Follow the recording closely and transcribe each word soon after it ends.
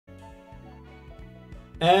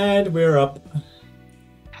And we're up.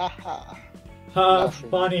 Haha. Ha, Nothing.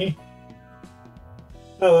 funny.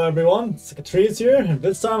 Hello everyone, it's AkaTrios here, and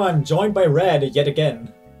this time I'm joined by Radd yet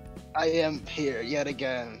again. I am here yet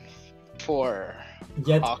again for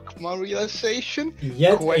Yet Clockma realization?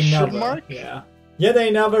 Yet Question another. mark? Yeah. Yet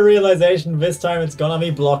another realization, this time it's gonna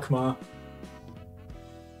be Clockma.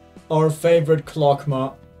 Our favorite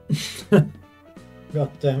Clockma.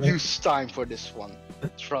 God damn it. Use time for this one.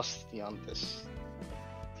 Trust me on this.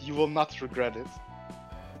 You will not regret it.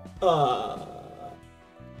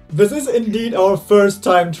 This is indeed our first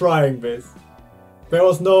time trying this. There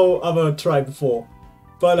was no other try before.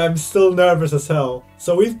 But I'm still nervous as hell.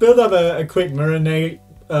 So we've built up a quick marinade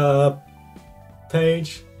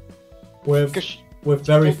page with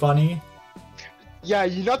very funny. Yeah,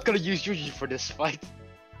 you're not gonna use Yuji for this fight.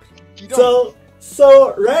 You don't.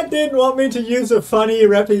 So Radd didn't want me to use a funny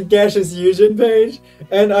Rapid Gashes Yujin page,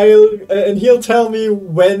 and he'll tell me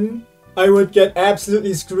when I would get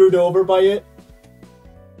absolutely screwed over by it.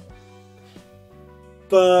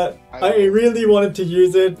 But I really wanted to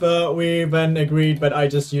use it, but we then agreed that I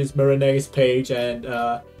just use Marine's page and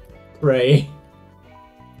pray.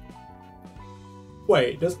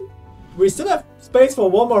 Wait, we still have space for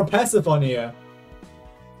one more passive on here.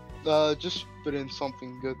 Just put in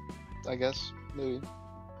something good, I guess. Maybe.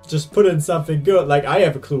 Just put in something good, like I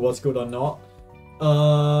have a clue what's good or not.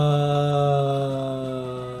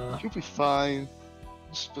 You'll be fine.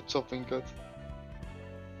 Just put something good.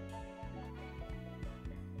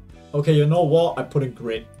 Okay, you know what? I put in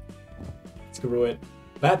grit. Screw it.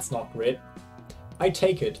 That's not grit. I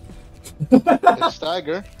take it. It's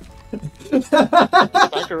stagger.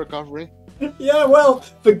 Stagger recovery. Yeah, well,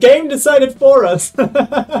 the game decided for us.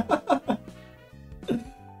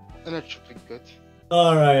 And that should be good.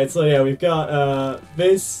 Alright, so yeah, we've got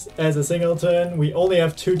this as a singleton. We only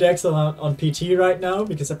have 2 decks on PT right now,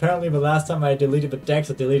 because apparently the last time I deleted the decks,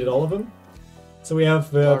 I deleted all of them. So we have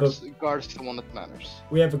guard's the one that matters.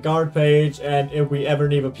 We have a guard page, and if we ever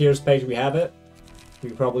need a Pierce page, we have it.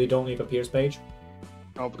 We probably don't need a Pierce page.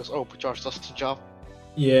 Oh, because Overcharge does the job.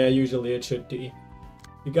 Yeah, usually it should be.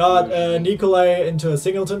 We got Nikolai into a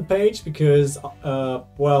singleton page because,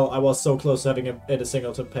 well, I was so close to having him in a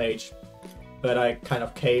singleton page, but I kind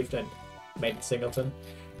of caved and made it singleton.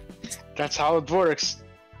 That's how it works.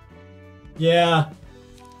 Yeah.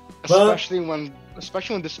 Especially when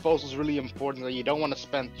disposal is really important, that you don't want to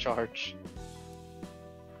spend charge.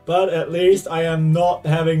 But at least I am not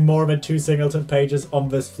having more than 2 singleton pages on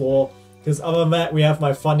this floor, because other than that we have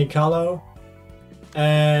my funny Kalo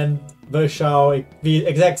and the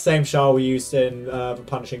exact same Shao we used in the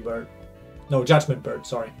Punishing Bird. No, Judgment Bird,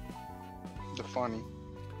 sorry. The funny.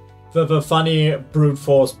 The funny Brute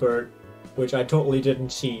Force Bird, which I totally didn't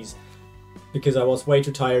cheese, because I was way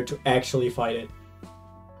too tired to actually fight it.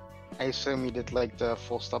 I assume you did like the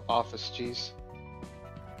full stop office cheese.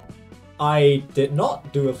 I did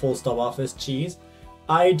not do a full stop office cheese.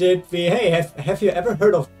 I did the, hey, have you ever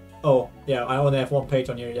heard of... Oh, yeah, I only have 1 page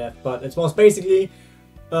on here yet, but it was basically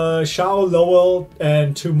Shao, Lowell,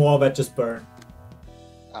 and 2 more that just burn.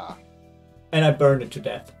 Ah. And I burned it to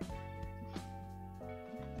death.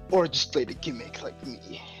 Or just play the gimmick like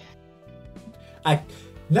me.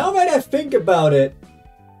 Now that I think about it,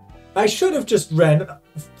 I should have just ran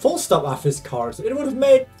full stop office cards. It would have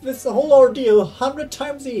made this whole ordeal 100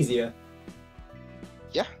 times easier.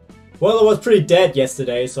 Yeah. Well, I was pretty dead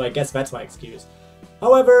yesterday, so I guess that's my excuse.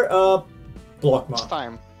 However, Clockma. It's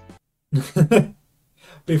time.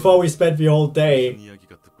 Before we spent the whole day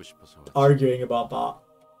arguing about that.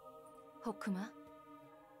 호크마,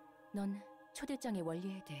 넌 초대장의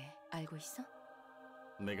원리에 대해 알고 있어?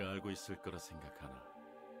 내가 알고 있을 거라 생각하나?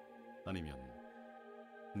 아니면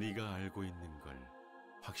네가 알고 있는 걸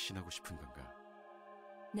확신하고 싶은 건가?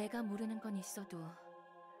 내가 모르는 건 있어도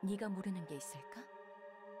네가 모르는 게 있을까?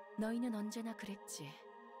 너희는 언제나 그랬지.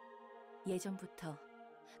 예전부터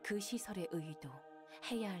그 시설의 의도,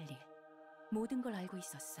 해야 할 일, 모든 걸 알고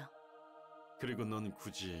있었어. 그리고 넌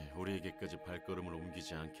굳이 우리에게까지 발걸음을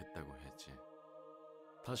옮기지 않겠다고 했지.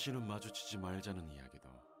 다시는 마주치지 말자는 이야기도.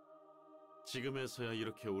 지금에서야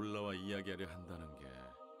이렇게 올라와 이야기하려 한다는 게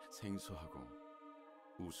생소하고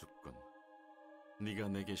우습군. 네가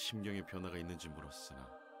내게 심경의 변화가 있는지 물었으나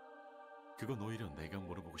그건 오히려 내가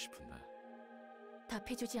물어보고 싶은데.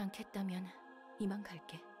 답해주지 않겠다면 이만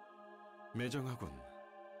갈게. 매정하군.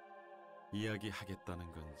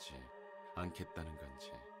 이야기하겠다는 건지 않겠다는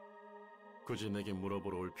건지 굳이 내게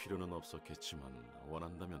물어보러 올 필요는 없었겠지만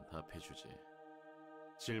원한다면 답해주지.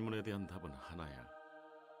 질문에 대한 답은 하나야.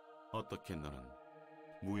 어떻게 너는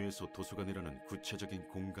무에서 도서관이라는 구체적인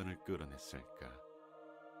공간을 끌어냈을까?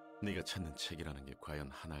 네가 찾는 책이라는 게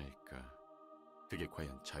과연 하나일까? 그게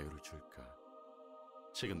과연 자유를 줄까?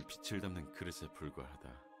 책은 빛을 담는 그릇에 불과하다.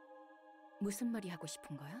 무슨 말이 하고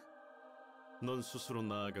싶은 거야? 넌 스스로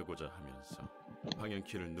나아가고자 하면서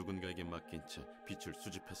방향키를 누군가에게 맡긴 채 빛을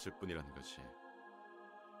수집했을 뿐이라는 거지.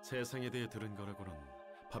 세상에 대해 들은 거라고는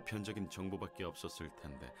파편적인 정보밖에 없었을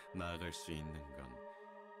텐데 나아갈 수 있는 건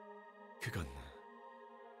그건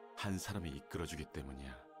한 사람이 이끌어주기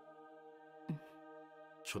때문이야.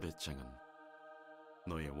 초대장은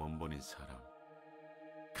너의 원본인 사람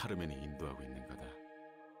카르멘이 인도하고 있는 거다.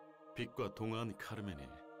 빛과 동화한 카르멘이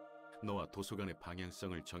너와 도서관의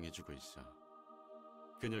방향성을 정해주고 있어.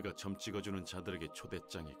 그녀가 점 찍어주는 자들에게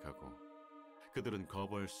초대장이 가고 그들은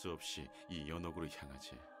거부할 수 없이 이 연옥으로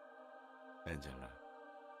향하지. 엔젤라,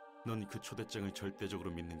 넌 그 초대장을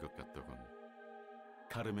절대적으로 믿는 것 같더군.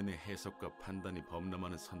 카르멘의 해석과 판단이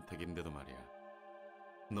범람하는 선택인데도 말이야.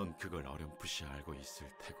 넌 그걸 어렴풋이 알고 있을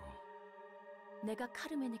테고. 내가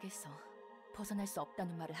카르멘에게서 벗어날 수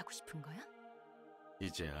없다는 말을 하고 싶은 거야?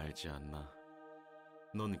 이제 알지 않나?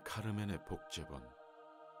 넌 카르멘의 복제본,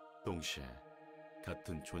 동시에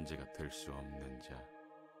같은 존재가 될 수 없는 자.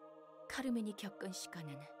 카르멘이 겪은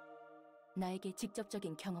시간은 나에게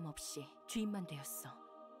직접적인 경험 없이 주입만 되었어.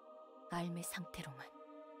 알매 상태로만.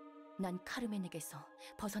 난 카르멘에게서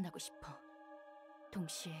벗어나고 싶어.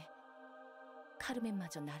 동시에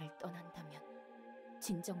카르멘마저 나를 떠난다면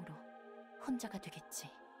진정으로 혼자가 되겠지.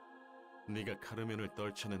 네가 카르멘을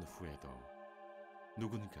떨쳐낸 후에도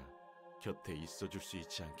누군가 곁에 있어줄 수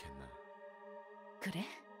있지 않겠나? 그래?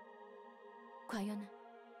 과연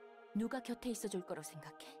누가 곁에 있어줄 거로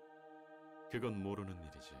생각해? 그건 모르는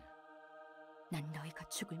일이지. 난 너희가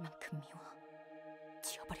죽을 만큼 미워.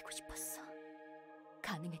 지워버리고 싶었어.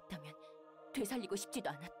 가능했다면 되살리고 싶지도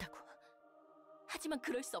않았다고. 하지만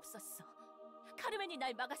그럴 수 없었어. 카르멘이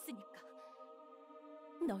날 막았으니까.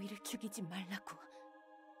 너희를 죽이지 말라고.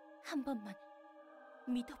 한 번만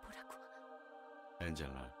믿어보라고.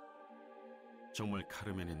 엔젤라, 정말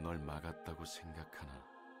카르멘이 널 막았다고 생각하나?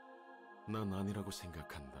 난 아니라고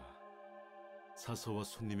생각한다. 사서와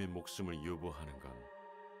손님의 목숨을 유보하는 건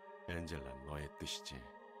엔젤라 너의 뜻이지.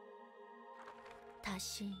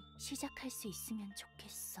 다시 시작할 수 있으면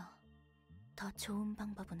좋겠어. 더 좋은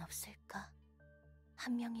방법은 없을까?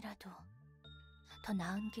 한 명이라도 더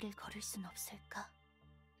나은 길을 걸을 순 없을까?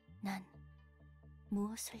 난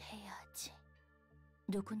무엇을 해야 하지?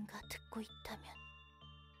 누군가 듣고 있다면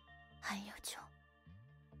알려줘.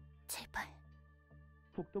 제발.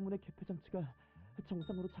 복도문의 개폐 장치가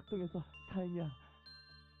정상으로 작동해서 다행이야.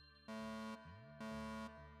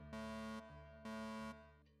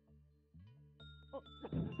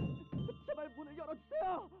 제발 문을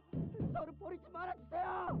열어주세요. 저를 버리지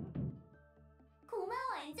말아주세요.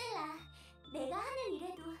 고마워, 엔젤라. 내가 하는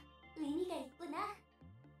일에도 의미가 있구나.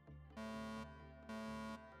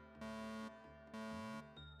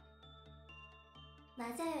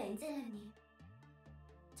 맞아요, 엔젤라님.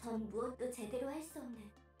 전 무엇도 제대로 할 수 없는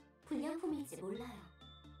불량품일지 몰라요.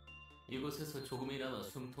 이곳에서 조금이나마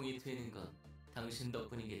숨통이 트이는 건 당신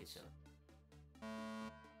덕분이겠죠.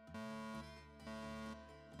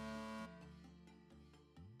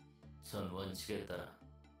 전 원칙에 따라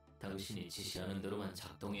당신이 지시하는 대로만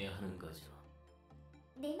작동해야 하는 거죠.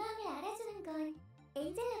 내 마음을 알아주는 건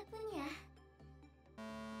엔젤라뿐이야.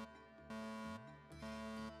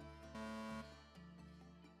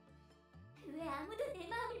 왜 아무도 내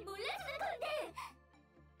마음을 몰라주는 건데?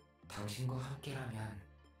 당신과 함께라면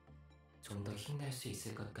좀 더 힘낼 수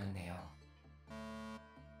있을 것 같네요.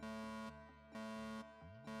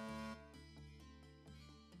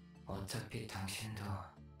 어차피 당신도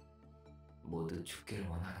모두 죽기를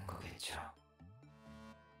원하는 거겠죠.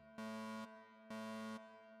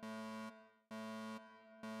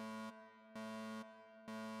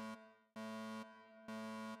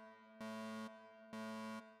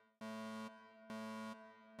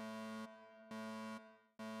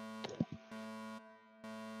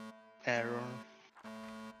 에런.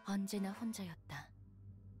 언제나 혼자였다.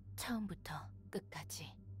 처음부터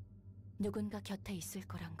끝까지. 누군가 곁에 있을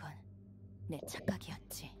거란 건 내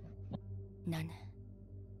착각이었지. 난,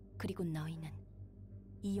 그리고 너희는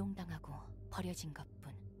이용당하고 버려진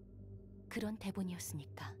것뿐. 그런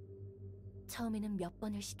대본이었으니까. 처음에는 몇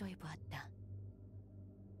번을 시도해보았다.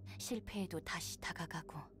 실패해도 다시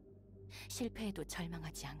다가가고, 실패해도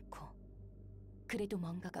절망하지 않고, 그래도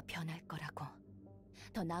뭔가가 변할 거라고,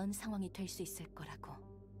 더 나은 상황이 될 수 있을 거라고,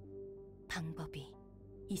 방법이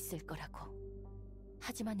있을 거라고.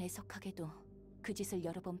 하지만 애석하게도 그 짓을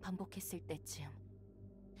여러 번 반복했을 때쯤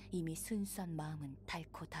이미 순수한 마음은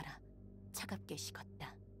닳고 닳아 차갑게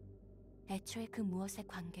식었다. 애초에 그 무엇의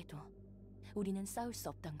관계도 우리는 싸울 수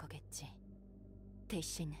없던 거겠지.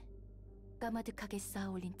 대신 까마득하게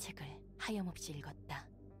쌓아올린 책을 하염없이 읽었다.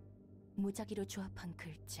 무작위로 조합한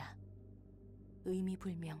글자,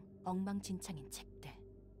 의미불명 엉망진창인 책들.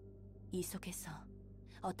 이 속에서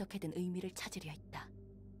어떻게든 의미를 찾으려 했다.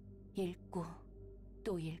 읽고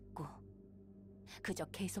또 읽고 그저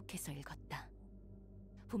계속해서 읽었다.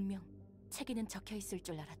 분명 책에는 적혀있을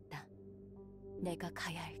줄 알았다. 내가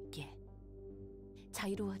가야 할 길,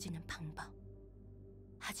 자유로워지는 방법.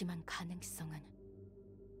 하지만 가능성은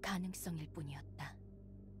가능성일 뿐이었다.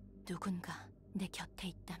 누군가 내 곁에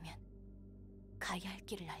있다면 가야 할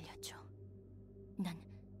길을 알려줘. 난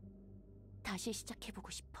다시 시작해보고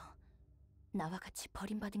싶어. 나와 같이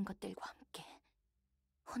버림받은 것들과 함께.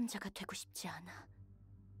 혼자가 되고 싶지 않아.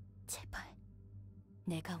 제발.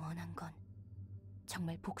 내가 원한 건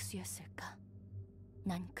정말 복수였을까?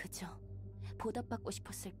 난 그저 보답받고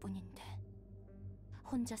싶었을 뿐인데,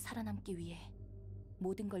 혼자 살아남기 위해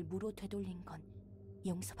모든 걸 무로 되돌린 건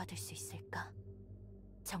용서받을 수 있을까?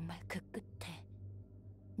 정말 그 끝에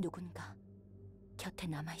누군가 곁에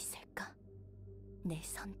남아있을까? 내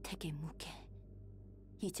선택의 무게,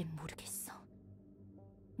 이젠 모르겠어.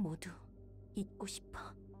 모두 잊고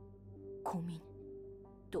싶어. 고민,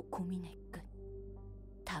 또 고민의 끝.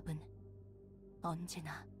 답은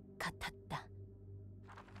언제나 같았다.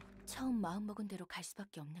 처음 마음먹은 대로 갈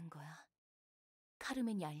수밖에 없는 거야.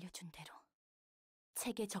 카르멘이 알려준 대로.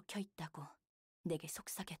 책에 적혀있다고 내게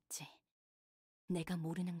속삭였지. 내가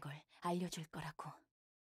모르는 걸 알려줄 거라고.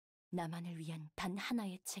 나만을 위한 단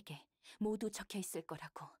하나의 책에 모두 적혀있을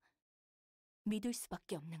거라고. 믿을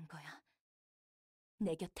수밖에 없는 거야.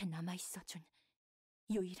 내 곁에 남아있어준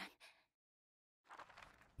유일한...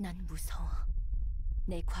 난 무서워.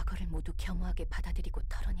 내 과거를 모두 겸허하게 받아들이고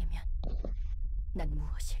털어내면 난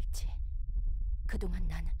무엇일지. 그동안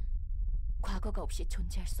난 과거가 없이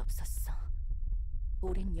존재할 수 없었어.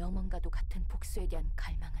 오랜 염원과도 같은 복수에 대한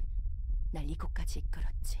갈망은 날 이곳까지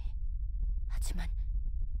이끌었지. 하지만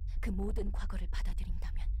그 모든 과거를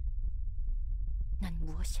받아들인다면 난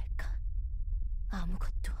무엇일까?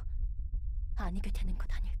 아무것도 아니게 되는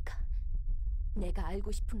것 아닐까? 내가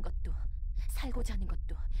알고 싶은 것도 살고자 하는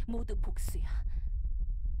것도 모두 복수야.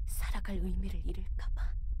 살아갈 의미를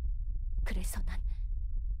잃을까봐. 그래서 난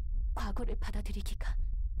과거를 받아들이기가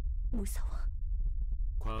무서워.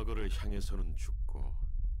 과거를 향해서는 죽고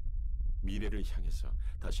미래를 향해서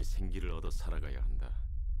다시 생기를 얻어 살아가야 한다.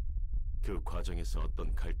 그 과정에서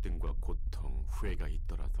어떤 갈등과 고통, 후회가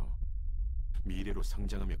있더라도 미래로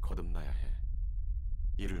성장하며 거듭나야 해.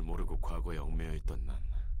 이를 모르고 과거에 얽매여 있던 난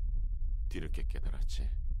뒤늦게 깨달았지.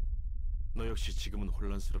 너 역시 지금은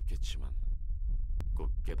혼란스럽겠지만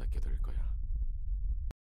꼭 깨닫게 될 거야.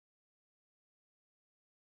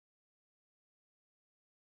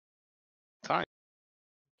 Time.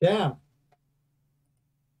 Yeah.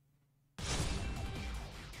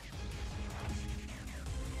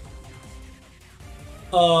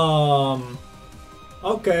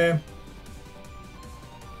 Okay.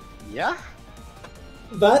 Yeah?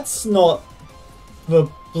 That's not the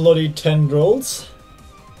bloody tendrils.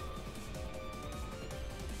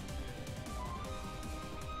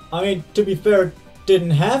 I mean, to be fair, it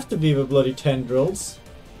didn't have to be the bloody tendrils.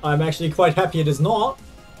 I'm actually quite happy it is not.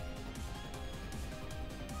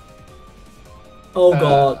 Oh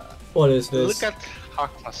god, what is this? Look at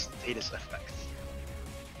Clockma's status effect.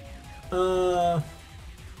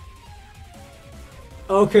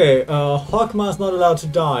 Okay, Clockma's not allowed to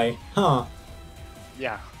die, huh?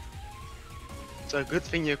 Yeah. It's a good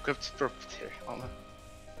thing you equipped Property.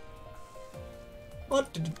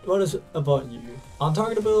 What is it about you?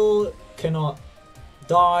 Untargetable, cannot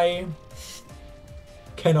die,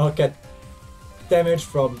 cannot get damage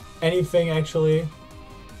from anything actually.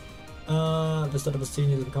 The start of a scene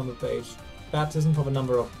is become a page. Baptism for the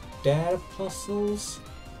number of dead apostles.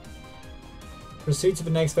 Proceed to the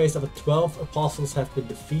next phase of 12 apostles have been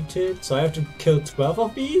defeated. So I have to kill 12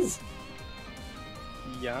 of these?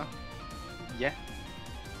 Yeah. Yeah.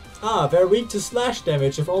 Ah, they're weak to slash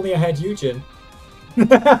damage. If only I had Eugen.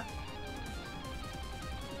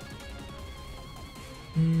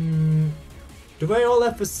 Do they all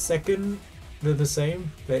have the second? They're the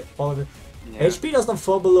same? They all have it. Yeah. HP does not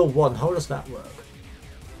fall below 1. How does that work?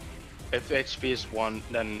 If HP is 1,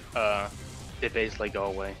 then they basically go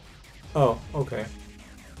away. Oh, okay.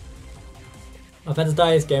 Offensive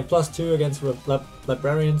dice gain +2 against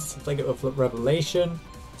librarians, inflicted with revelation.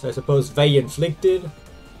 So I suppose they inflicted,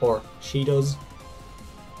 or she does.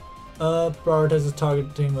 Prioritizes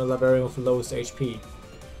targeting the librarian with the lowest HP.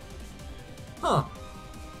 Huh.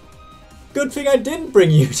 Good thing I didn't bring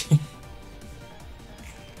Eugen.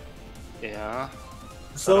 Yeah.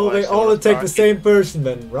 So Otherwise, they it all would've attack the brought same person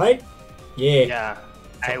then, right? Yeah. Yeah,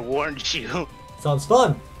 I warned you. Sounds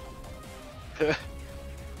fun.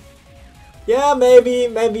 Yeah,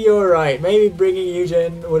 maybe you're right. Maybe bringing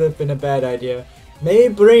Eugen would have been a bad idea.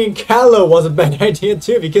 Maybe bringing Callow was a bad idea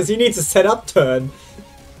too, because he needs a setup turn.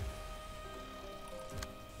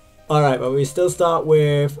 Alright, but we still start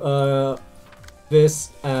with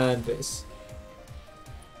this and this.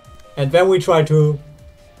 And then we try to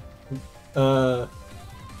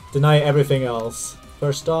deny everything else.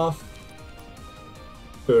 First off,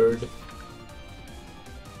 bird.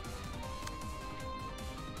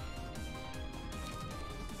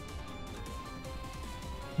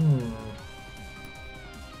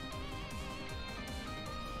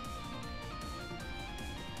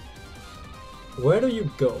 Where do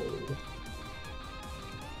you go?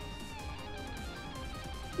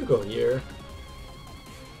 You go here.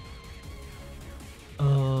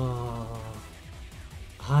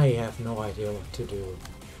 I have no idea what to do.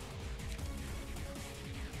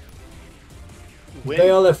 Win. They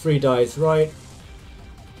all have 3 dice, right?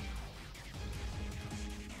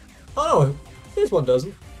 Oh no, this one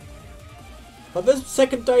doesn't. But this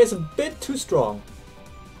second die is a bit too strong.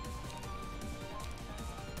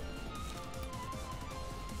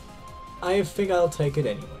 I think I'll take it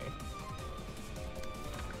anyway.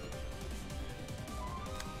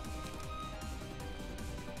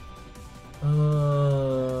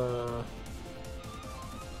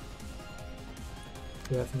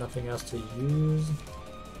 We have nothing else to use.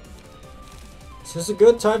 Is this a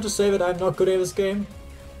good time to say that I'm not good at this game?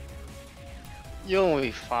 You'll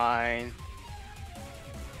be fine.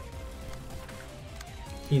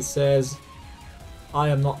 He says, I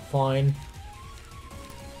am not fine.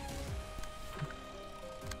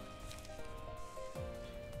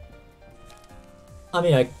 I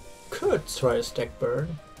mean, I could try a stack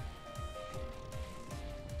burn.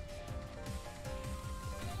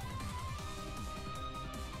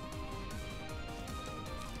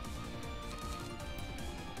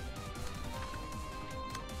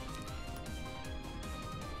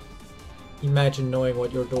 Imagine knowing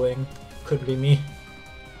what you're doing. Could be me.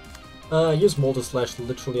 Use Molder Slash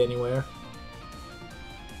literally anywhere.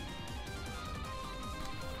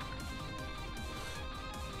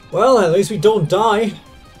 Well, at least we don't die.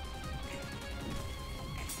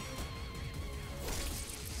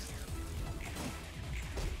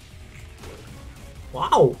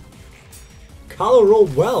 Wow! Carlo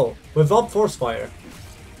rolled well, without Force Fire.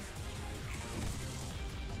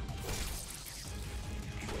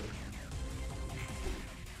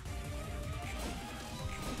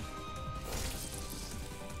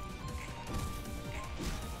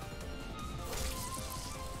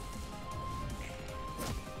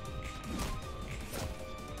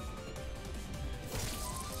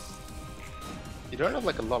 You don't have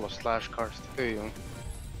like a lot of slash cards, do you?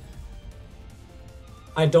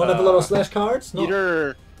 I don't have a lot of slash cards? No.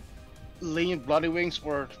 Either Lean Bloody Wings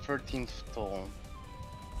or 13th Toll.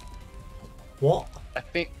 What? I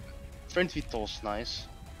think 13th Toll's nice.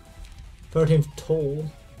 13th Toll.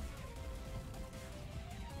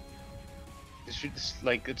 It's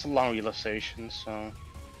like, it's a long realization, so...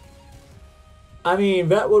 I mean,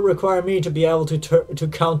 that would require me to be able to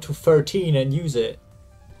count to 13 and use it.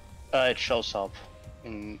 It shows up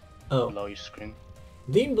in below your screen.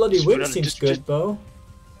 Lean Bloody Wing seems good, though.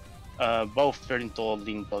 Both 13th Toll and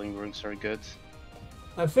Lean Bloody Wings are good.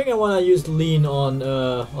 I think I want to use Lean on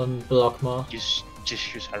Clockma. Just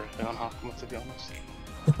use everything on Hakuma, to be honest.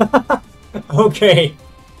 Okay.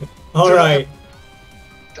 Alright.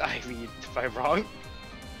 I mean, if I'm wrong.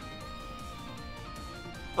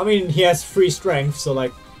 I mean, he has 3 strength, so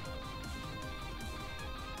like...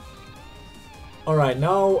 Alright,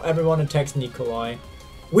 now everyone attacks Nikolai.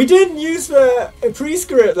 We didn't use the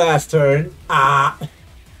pre-script last turn! Ah!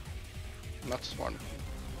 Not smart.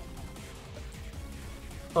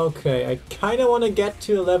 Okay, I kinda wanna get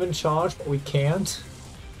to 11 charge, but we can't.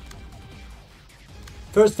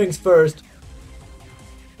 First things first.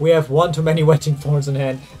 We have one too many Wetching Thorns in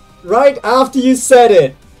hand. Right after you said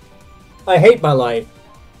it! I hate my life.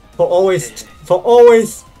 For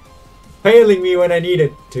always failing me when I need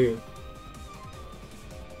it to.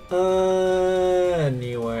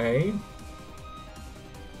 Anyway.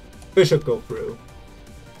 Bishop go through.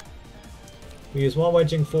 We use one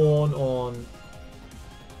Wedging Thorn on...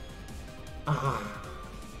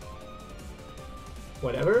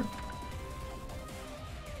 Whatever.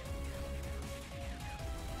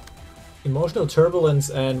 Emotional Turbulence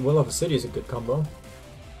and Will of a City is a good combo.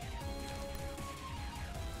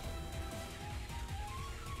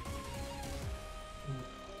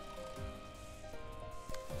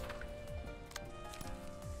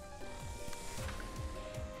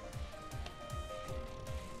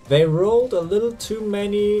 They rolled a little too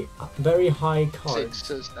many very high cards.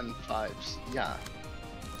 6s and 5s, yeah.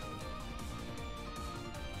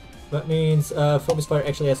 That means Focus Fire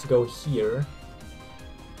actually has to go here.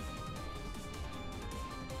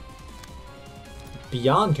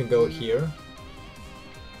 Beyond can go here.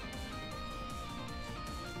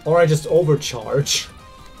 Or I just overcharge.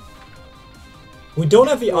 We don't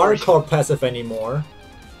have the R-Core passive anymore.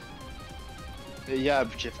 Yeah,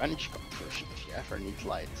 but you have energy conversion if you ever need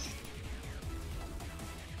lights.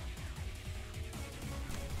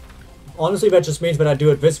 Honestly, that just means that I do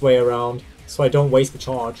it this way around, so I don't waste the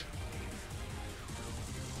charge.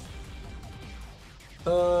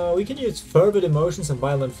 We can use Fervid Emotions and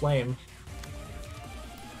Violent Flame.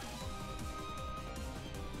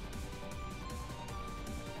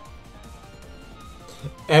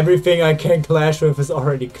 Everything I can clash with is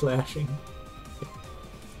already clashing.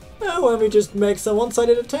 Why don't we just make some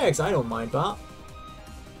one-sided attacks? I don't mind that.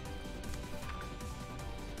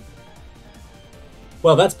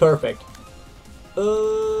 Well, that's perfect.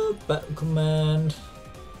 Battle Command.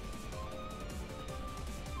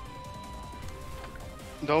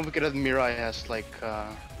 Don't forget that Mirai has like the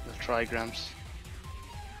trigrams.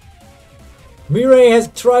 Mirai has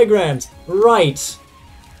trigrams! Right!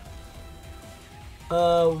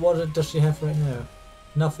 What does she have right now?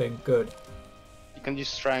 Nothing. Good. You can use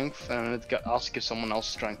strength and it asks if someone else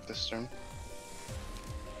strength this turn.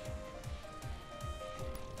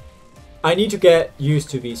 I need to get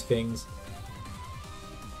used to these things.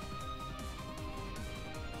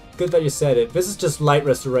 Good that you said it. This is just light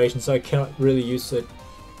restoration, so I cannot really use it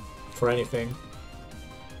for anything.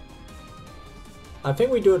 I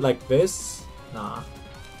think we do it like this. Nah.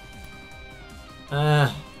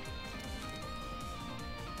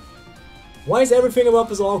 Why is everything about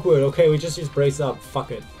this awkward? Okay, we just use Brace Up. Fuck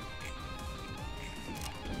it.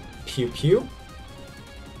 Pew pew.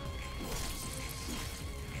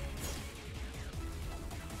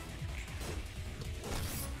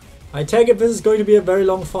 I take it this is going to be a very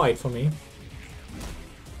long fight for me.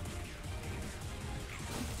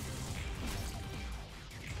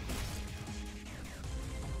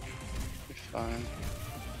 Fine.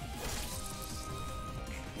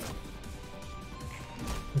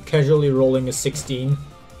 I'm casually rolling a 16.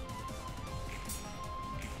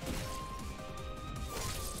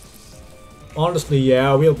 Honestly,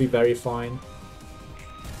 yeah, we'll be very fine.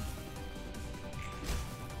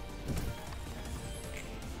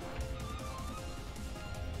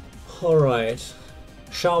 Alright.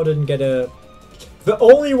 Shao didn't get a... The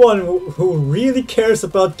only one who really cares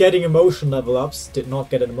about getting emotion level ups did not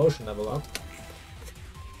get an emotion level up.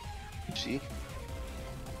 See?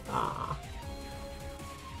 Ah.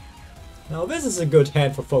 Now this is a good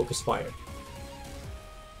hand for Focus Fire.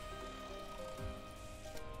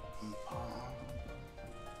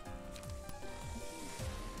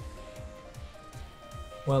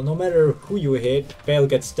 Well, no matter who you hit, they'll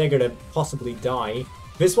get staggered and possibly die.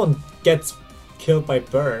 This one gets killed by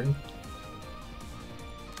burn.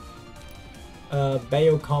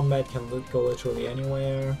 Bayo combat can go literally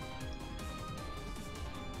anywhere.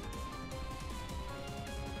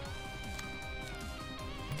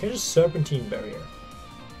 I can just Serpentine Barrier.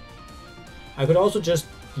 I could also just,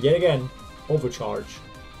 yet again, overcharge.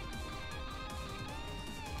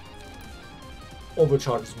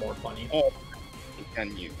 Overcharge is more funny. Oh, you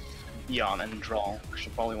can use Eon and draw, because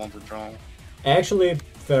you probably want to draw. Actually,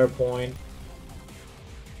 fair point.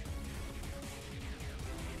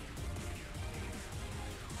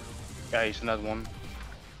 Yeah, he's another one.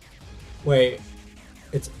 Wait,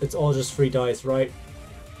 it's all just 3 dice, right?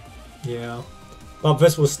 Yeah. But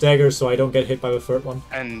this will stagger, so I don't get hit by the third one.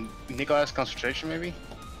 And Nikolai has concentration, maybe?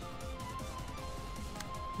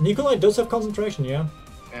 Nikolai does have concentration, yeah.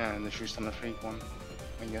 Yeah, and the shoes on the free one,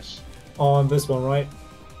 I guess. On this one, right?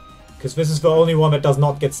 Because this is the only one that does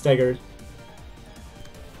not get staggered.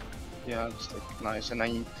 Yeah, it's like nice, and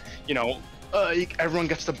then, you know, everyone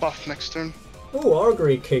gets the buff next turn. Oh,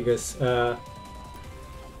 Augury Kick is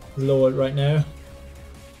lowered right now.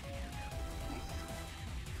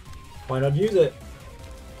 Why not use it?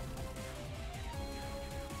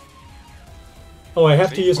 Oh, I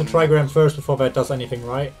have to use a trigram first before that does anything,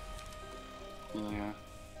 right? Yeah.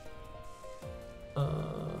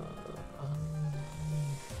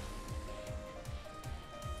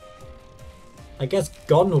 I guess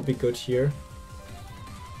Gun would be good here.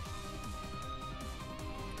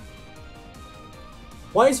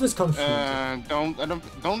 Why is this confusing?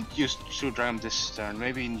 Don't use True Dragon this turn.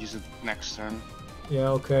 Maybe use it next turn. Yeah,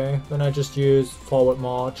 okay. Then I just use Forward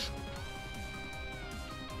March.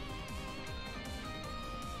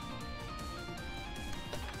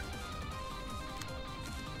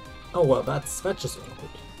 Oh well, that's just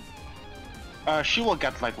awkward. She will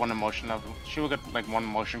get like 1 emotion level. She will get like 1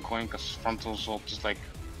 emotion coin because frontals will just like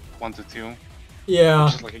 1 to 2. Yeah.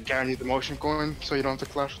 Which is like a guaranteed emotion coin, so you don't have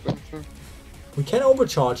to clash with anything. We can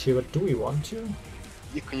overcharge here, but do we want to?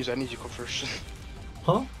 You can use energy conversion.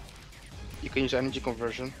 Huh? You can use energy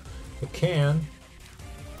conversion. We can.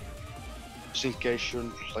 Just in case you're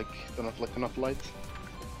like don't have like enough light.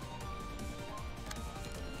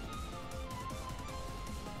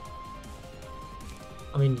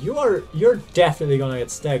 I mean, you're definitely gonna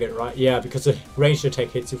get staggered, right? Yeah, because the ranged attack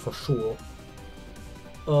hits you for sure.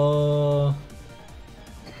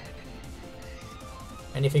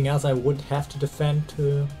 Anything else I would have to defend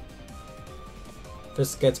to?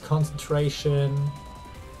 This gets concentration.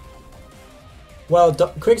 Well,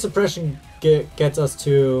 quick suppression gets us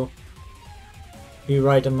to the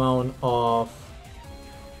right amount of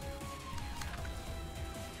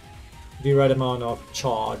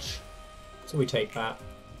charge. So we take that.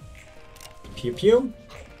 Pew pew.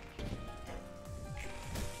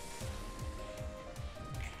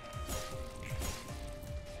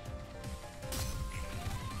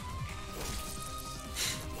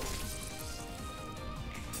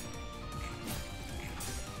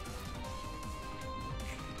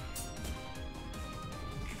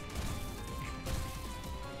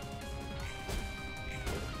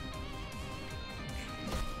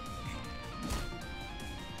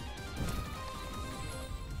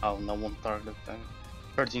 Oh, no one target then.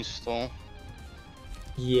 13 stall.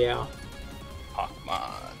 Yeah. Clockma,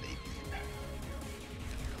 baby.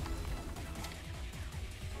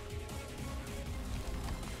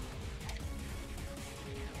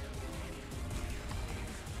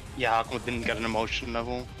 Yeah, Clockma didn't get an emotion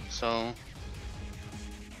level, so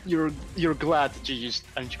you're glad that you used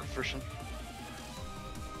energy conversion.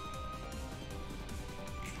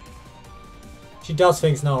 She does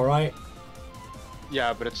things now, right?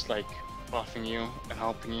 Yeah, but it's like buffing you and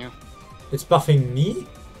helping you. It's buffing me?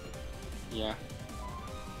 Yeah.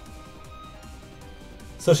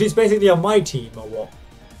 So she's basically on my team, or what?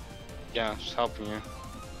 Yeah, she's helping you.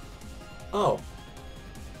 Oh.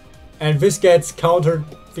 And this gets countered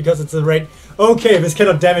because it's a raid. Okay, this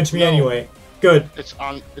cannot damage me anyway. Good. It's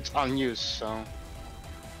unused, so.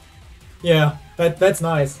 Yeah, that's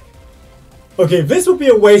nice. Okay, this would be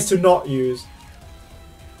a waste to not use.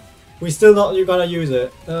 We still not gonna use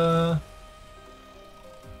it.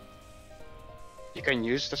 You can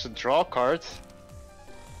use it as a draw card.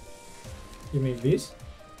 You mean this?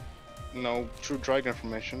 No, true dragon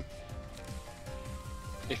formation.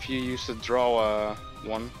 If you use the draw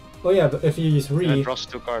one. Oh yeah, but if you use And it re, draws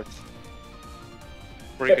 2 cards.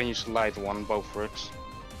 Or you can use the light one, both works.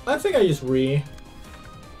 I think I use re.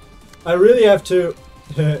 I really have to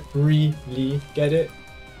really get it.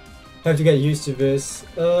 Have to get used to this.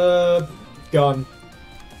 Gone.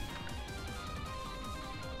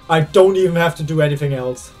 I don't even have to do anything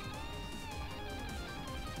else.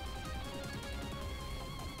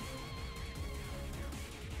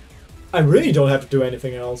 I really don't have to do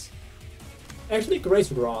anything else. Actually, Grace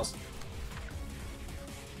with Ross.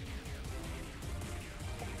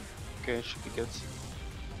 Okay, should be good.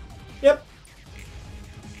 Yep.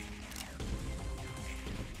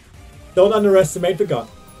 Don't underestimate the gun.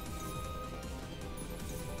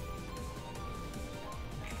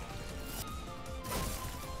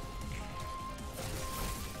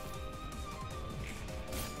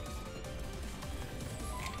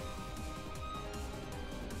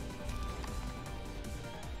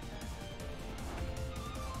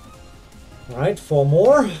 Alright, 4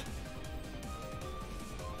 more.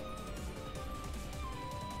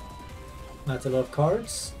 That's a lot of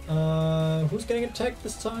cards. Who's getting attacked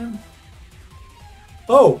this time?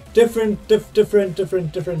 Oh, different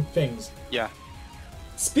things. Yeah.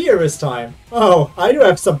 Spear this time. Oh, I do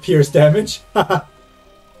have some pierce damage.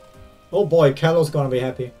 Oh boy, Callow's gonna be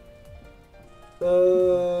happy.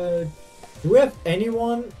 Do we have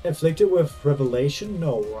anyone afflicted with Revelation?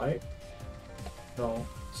 No, right? No.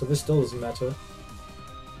 So this still doesn't matter.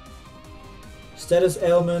 Status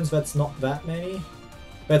ailments, that's not that many.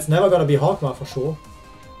 That's never gonna be Clockma for sure.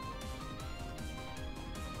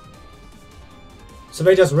 So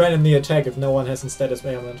they just randomly attack if no one has a status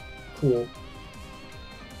ailment. Cool.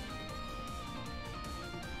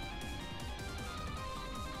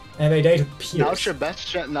 And they to pierce. Now's your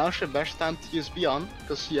best time to use Beyond,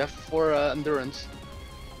 because you have 4 endurance.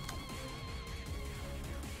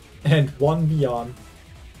 And 1 Beyond.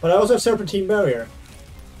 But I also have Serpentine Barrier.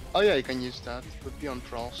 Oh yeah, you can use that with Beyond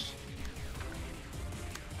Trolls.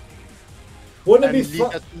 Wouldn't And it be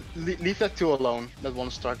fun? leave that 2 alone, that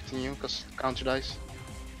one's targeting you, because counter dice.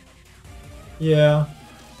 Yeah.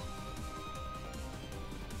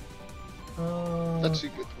 That's a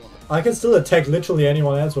good one. I can still attack literally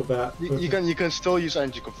anyone else with that. You can still use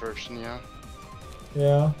energy conversion, yeah.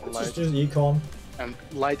 Yeah, Or just use econ. And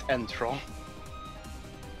light and draw.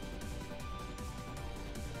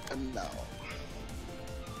 And now.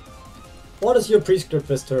 What is your prescript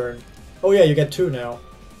this turn? Oh yeah, you get 2 now.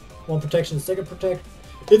 1 protection, second protect.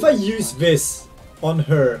 If I use this on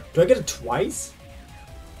her, do I get it twice?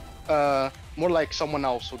 More like someone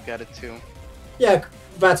else will get it too. Yeah,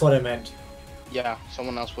 that's what I meant. Yeah,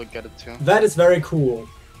 someone else will get it too. That is very cool.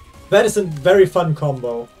 That is a very fun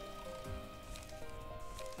combo.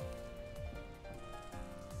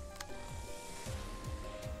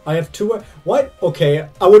 I have 2. What? Okay,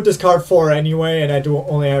 I would discard 4 anyway, and I do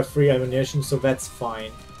only have 3 ammunition, so that's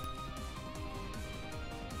fine.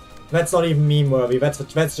 That's not even meme worthy.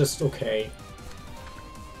 That's just okay.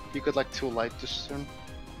 You could like 2 light this turn.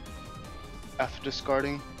 After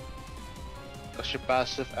discarding. Because your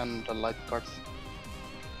passive and the light card.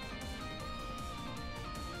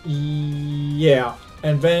 Yeah,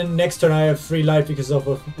 and then next turn I have 3 light because of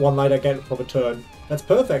 1 light I get from a turn. That's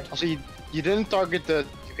perfect. Also, you didn't target the...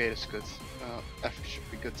 Okay, that's good. F should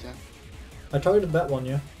be good, yeah. I targeted that one,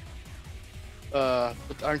 yeah.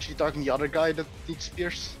 But aren't you targeting the other guy that needs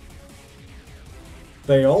spears?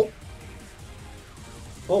 They all?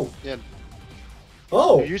 Oh. Yeah.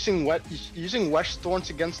 Oh! You're using Wedge Thorns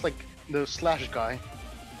against like the slash guy.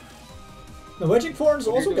 The wedging thorns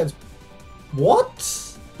also gets...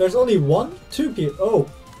 What? There's only 2 people. Oh.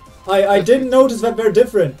 I didn't notice that they're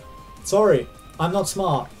different. Sorry. I'm not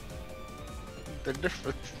smart. They're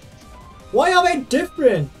different. Why are they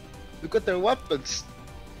different? Look at their weapons.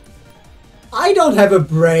 I don't have a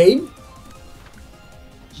brain.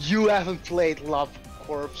 You haven't played Love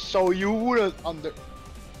Corp, so you wouldn't under...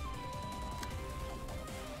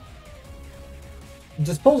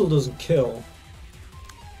 Disposal doesn't kill.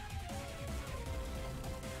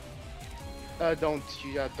 Don't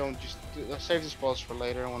just... save disposal for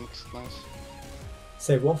later when it's nice.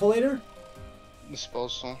 Save what for later?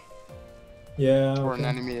 Disposal. Yeah, Or okay. an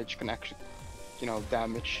enemy that you can actually, you know,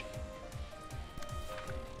 damage.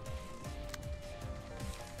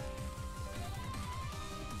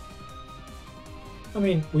 I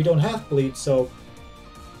mean, we don't have bleed, so...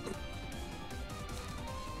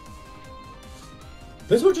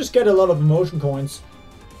 This will just get a lot of emotion coins.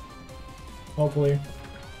 Hopefully.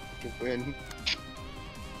 You win.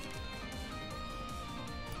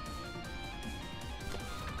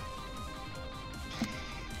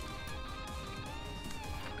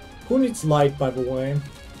 Who needs light, by the way?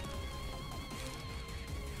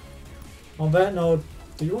 On that note,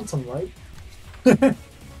 do you want some light?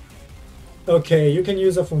 Okay, you can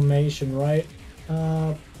use a formation, right?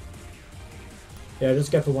 Yeah,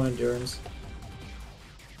 just get the 1 endurance.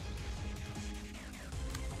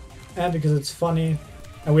 And because it's funny,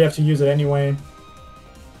 and we have to use it anyway.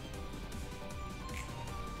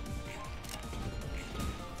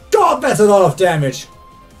 God, that's a lot of damage!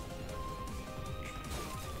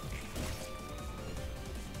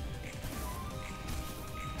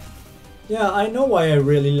 Yeah, I know why I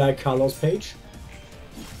really like Carlos Page.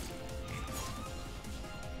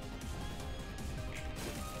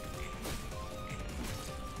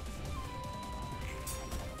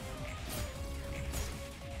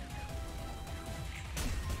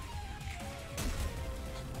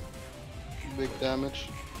 Big damage.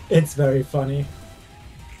 It's very funny.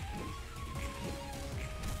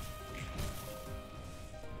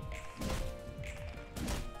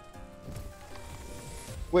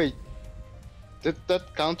 Wait. Did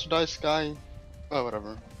that counter dice guy? Oh,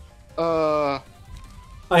 whatever.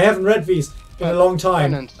 I haven't read these in a long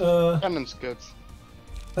time. Penance. Penance good.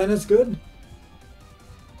 Penance good?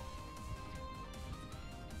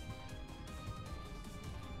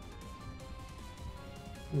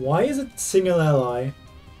 Why is it single ally?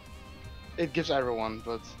 It gives everyone,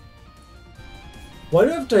 but... Why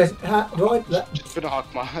do I have to do I... Just put a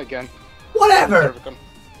Hakma again. Whatever!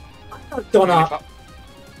 Donna.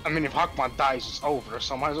 I mean, if Hakma dies, it's over,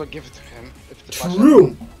 so I might as well give it to him. If the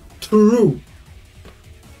True! True!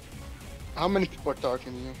 How many people are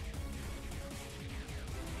targeting you?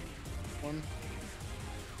 1?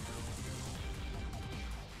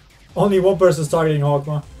 Only 1 person is targeting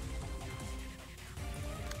Hogma.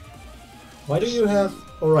 Why do you have...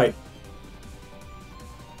 Alright.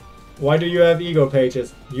 Why do you have ego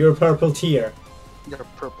pages? You're purple tier. You're a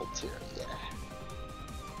purple tier, yeah.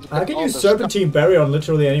 I can use Serpentine Berry on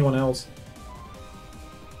literally anyone else.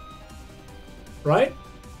 Right?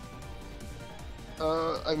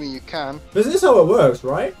 I mean, you can. This is how it works,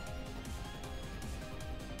 right?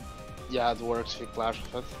 Yeah, it works if you clash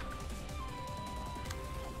with it.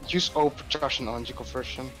 use overcharge and energy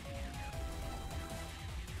conversion.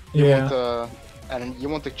 Yeah. And you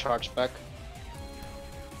want the charge back.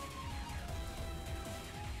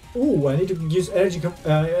 Ooh, I need to use energy.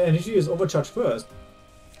 I need to use overcharge first.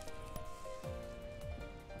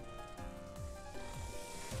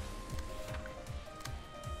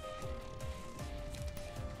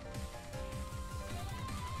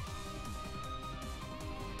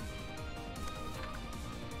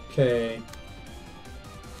 Okay.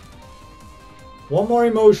 One more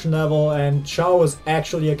emotion level and Chao is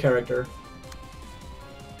actually a character.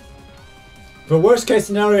 The worst case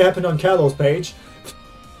scenario happened on Callow's page.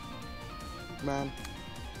 Man.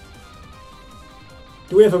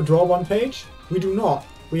 Do we have a draw one page? We do not.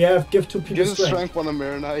 We have give two people Give strength on a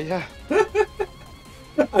mirror now, yeah.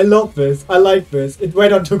 I love this. I like this. It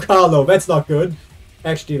went on to Carlo. That's not good.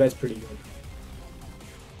 Actually, that's pretty good.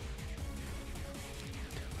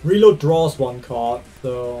 Reload draws one card,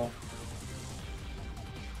 so...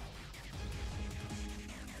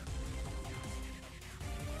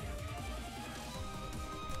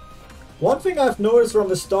 One thing I've noticed from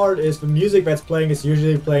the start is the music that's playing is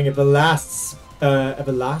usually playing at the last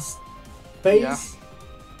phase. Yeah.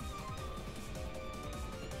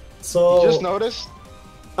 So... You just noticed?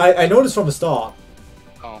 I noticed from the start.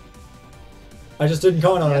 Oh. I just didn't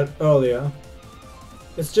comment on it earlier.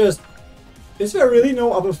 It's just... Is there really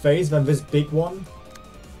no other phase than this big one?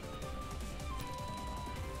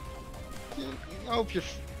 I hope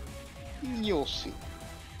you'll see.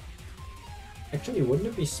 Actually, wouldn't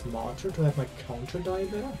it be smarter to have my counter die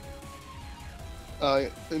there?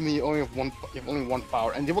 I mean, you only have only one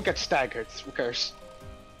power, and they will get staggered. Who cares?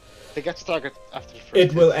 They get staggered after the first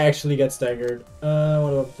It will hit. actually get staggered.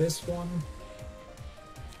 What about this one?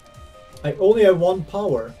 I only have one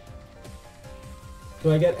power.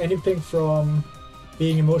 Do I get anything from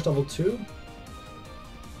being emotion level 2?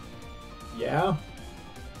 Yeah.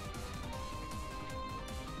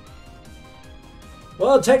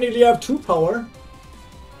 Well, technically I have 2 power.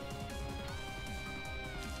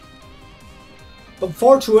 But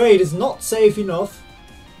 4 to 8 is not safe enough.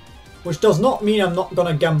 Which does not mean I'm not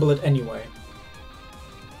gonna gamble it anyway.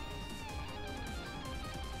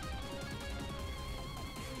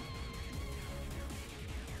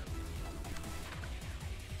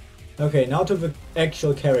 Okay, now to the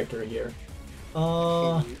actual character here.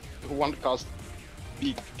 One cost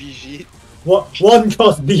BG. What one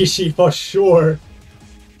cost Bishi for sure.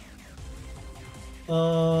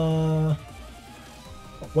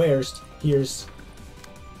 Where's here's.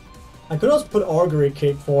 I could also put Augury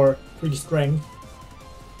Kick for 3 strength.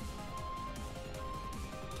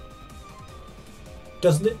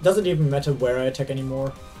 Doesn't even matter where I attack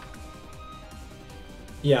anymore.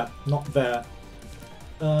 Yeah, not there.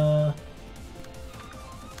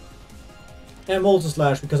 And also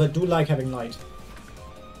slash because I do like having light.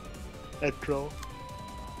 Draw.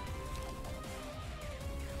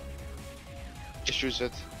 Just use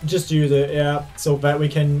it. Just use it, yeah, so that we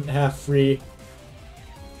can have free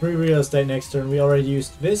real estate next turn. We already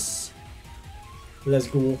used this. Let's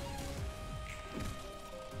go.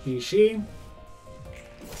 Bishi.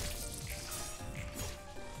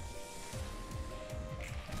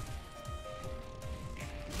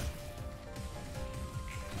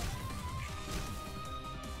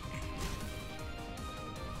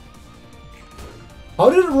 How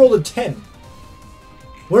did it roll a 10?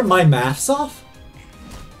 Were my maths off?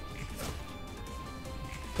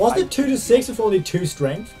 Wasn't it 2 to 6 with only 2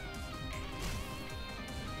 strength?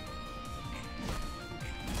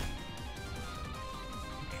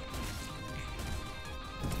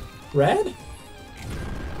 Radd?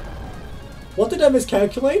 What did I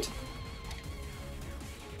miscalculate?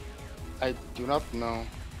 I do not know.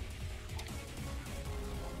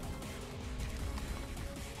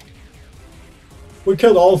 We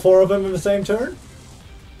killed all 4 of them in the same turn?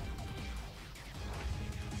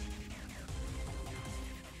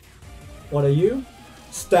 What are you?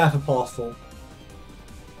 Staff Apostle.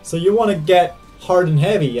 So you want to get hard and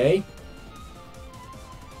heavy, eh?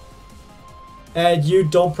 And you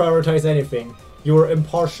don't prioritize anything. You're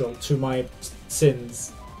impartial to my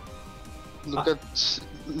sins. Look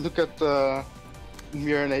at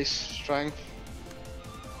Mirene's strength.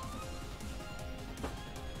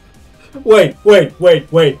 Wait. You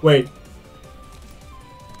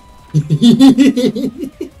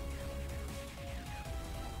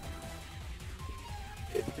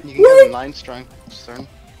can get a 9 strength this turn.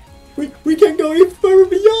 We can go even further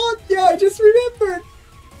beyond! Yeah, I just remembered!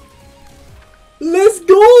 Let's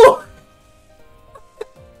go!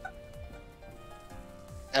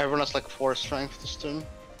 Everyone has like 4 strength this turn.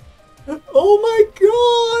 Oh my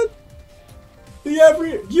god!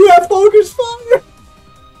 You have focus fire!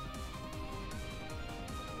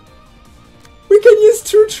 We can use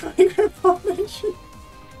 2 triangular formation.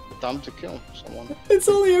 Time to kill someone. It's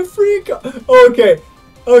only a free Okay.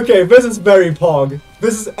 Okay, this is very pog.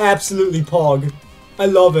 This is absolutely pog. I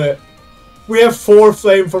love it. We have 4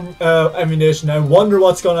 flame from ammunition. I wonder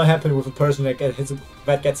what's gonna happen with a person that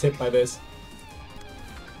gets hit by this.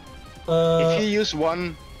 If you use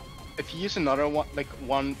another one, like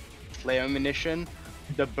 1 flame ammunition,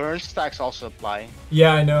 the burn stacks also apply.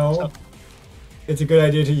 Yeah, I know. So, it's a good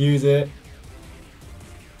idea to use it.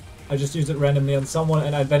 I just use it randomly on someone,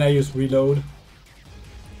 and then I use reload.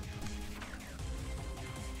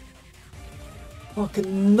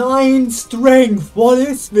 Fucking 9 strength. What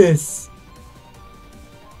is this?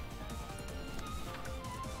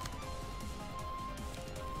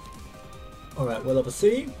 All right, Will of a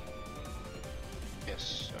Sea.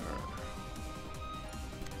 yes, sir.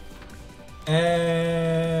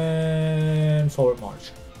 And forward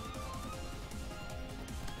march.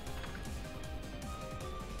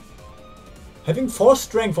 Having 4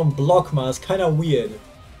 strength on Clockma is kinda weird.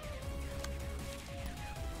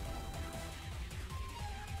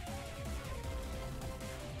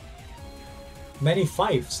 Many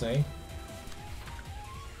 5s, eh?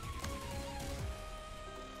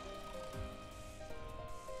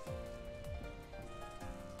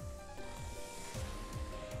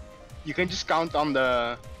 You can just count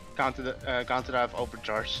to have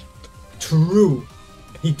overcharge. True.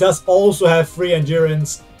 He does also have 3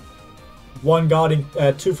 endurance, 1 guarding,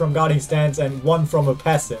 2 from guarding stance, and 1 from a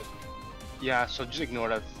passive. Yeah, so just ignore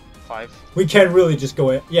that 5. We can really just go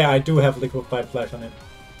ahead. Yeah, I do have liquefied flash on it.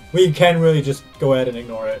 We can really just go ahead and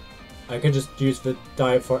ignore it. I can just use the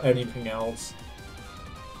die for anything else.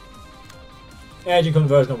 Energy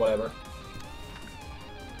conversion or whatever.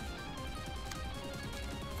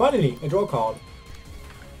 Finally, a draw card.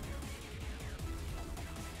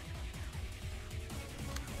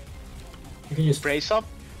 You can use Brace up?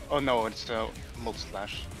 Oh no, it's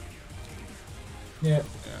multi-slash. Yeah.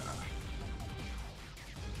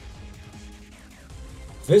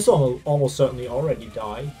 This will almost certainly already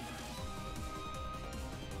die.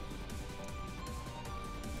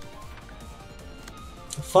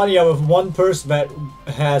 Funny how with one person that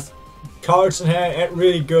has cards in hand and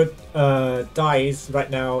really good dice right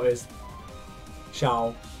now is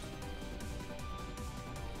Xiao.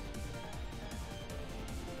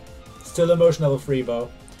 Still emotion level 3 though.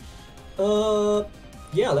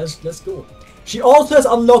 Yeah, let's go. She also has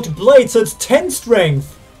unlocked blade, so it's 10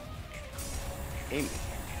 strength. Amy.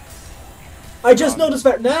 I just noticed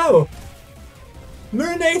that now.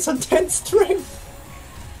 Mermaids on 10 strength.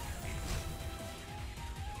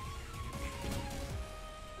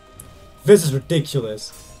 This is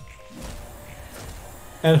ridiculous.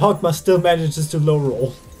 And Clockma still manages to low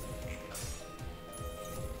roll.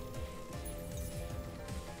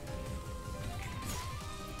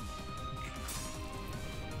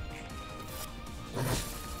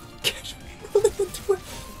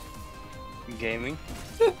 Gaming.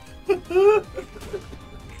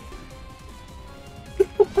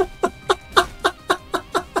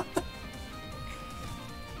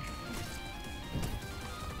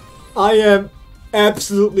 I am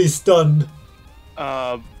absolutely stunned.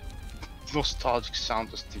 Nostalgic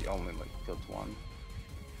sound is the only like good one.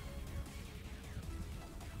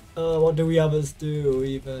 What do we others do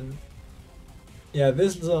even? Yeah,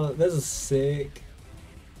 this is sick.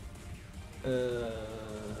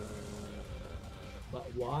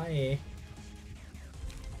 But why?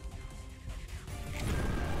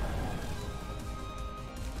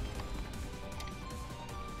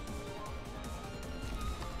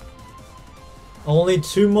 Only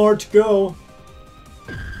 2 more to go.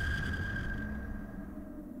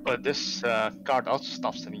 But this card also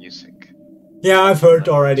stops the music. Yeah, I've heard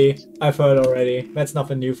already. That's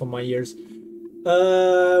nothing new from my ears.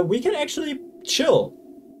 We can actually chill.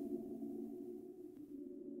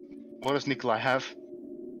 What does Nikolai have?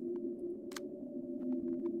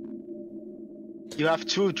 You have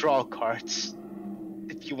 2 draw cards.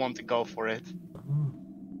 If you want to go for it.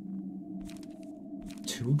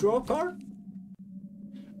 2 draw card?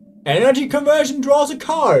 Energy conversion draws a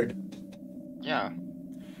card. Yeah,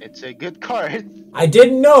 it's a good card. I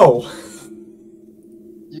didn't know.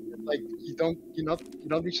 You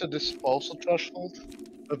don't reach a disposal threshold,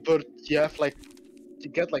 but you have you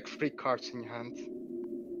get 3 cards in your hand.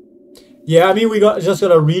 Yeah, I mean we just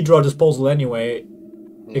gotta redraw disposal anyway.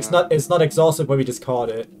 Yeah. It's not exhausted when we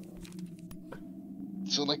discard it.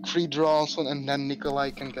 So 3 draws and then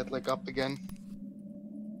Nikolai can get up again.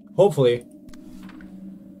 Hopefully.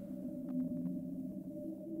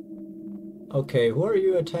 Okay, who are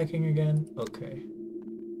you attacking again? Okay.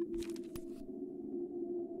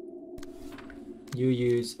 You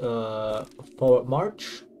use forward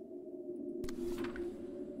march.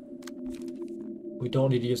 We don't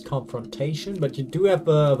need to use confrontation, but you do have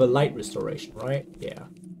the light restoration, right? Yeah.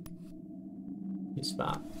 Use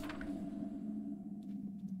that.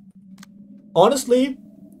 Honestly,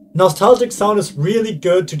 nostalgic sound is really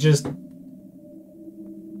good to just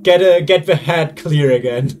get the head clear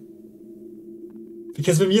again.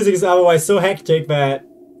 Because the music is otherwise so hectic that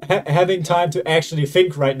having time to actually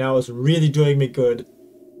think right now is really doing me good.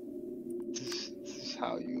 This is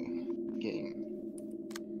how you game.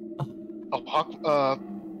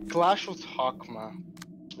 Clash with Clockma,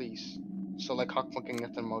 please. So like Clockma can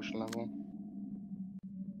get the emotion level.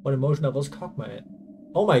 What emotion level is Clockma at?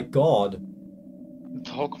 Oh my god.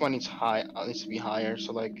 Clockma needs to be higher.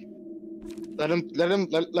 So like, let him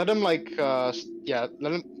like yeah,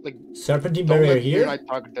 let him like. Serpentine Don't barrier let here? Knight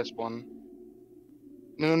target this one.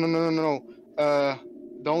 No.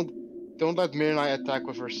 Don't let Mirror Knight attack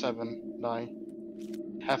with her 7 die.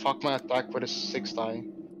 Have Hawkman attack with his 6 die.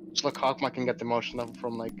 So like Hawkman can get the motion level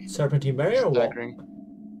from like Serpentine barrier or what? staggering.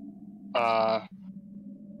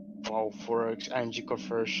 Well, for energy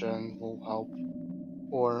conversion will help.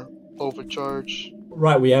 Or overcharge.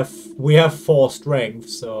 Right, we have 4 strength,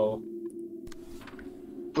 so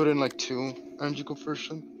Put in like 2 energy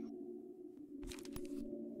conversion.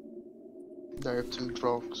 There you have 2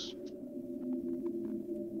 drugs.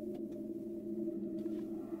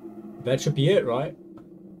 that should be it, right?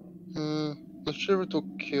 Not sure if it will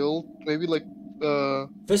kill. Maybe like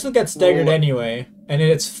This will get staggered roll- anyway, and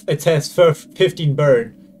it has 15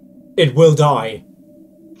 burn. It will die.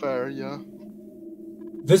 fair, yeah.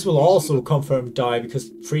 This will also confirm die because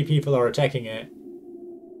 3 people are attacking it.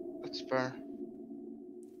 That's fair.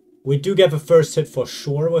 We do get the first hit for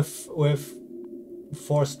sure with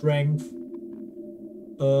 4 strength.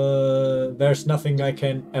 There's nothing I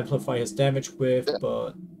can amplify his damage with, Yeah.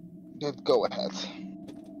 but Go ahead.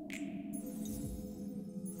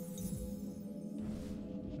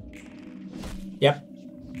 yep.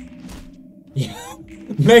 Yeah.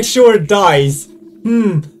 Make sure it dies.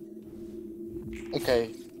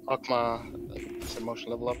 Okay, Akma, it's emotion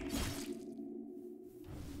level up.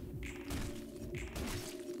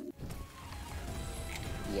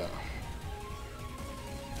 Yeah.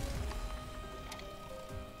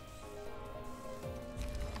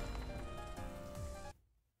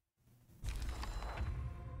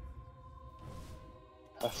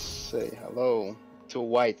 Let's say hello to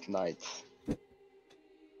White Knight.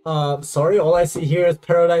 Sorry, all I see here is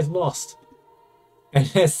Paradise Lost. And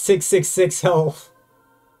it has 666 health.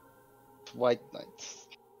 White Knight.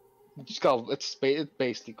 It's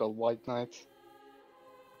basically called White Knight.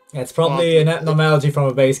 It's probably an abnormality from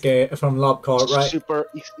a base game, from Lobcorp, right?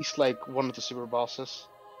 He's like one of the super bosses.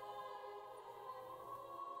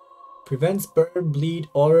 Prevents burn, bleed,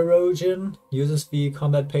 or erosion. Uses the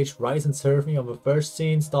combat page Rise and Serve Me on the first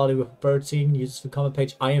scene. Starting with the third scene. Uses the combat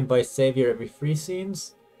page I am thy savior every 3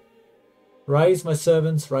 scenes. Rise, my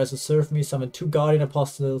servants. Rise and serve me. Summon 2 guardian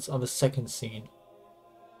apostles on the second scene.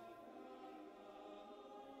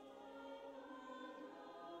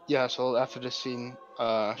 Yeah, so after this scene,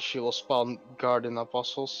 she will spawn guardian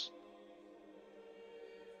apostles.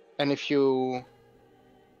 And if you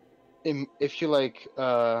like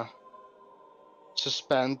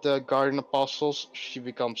suspend the guardian apostles, she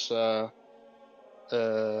becomes fatal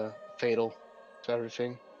to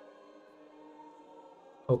everything.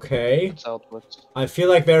 Okay. That's how it works. I feel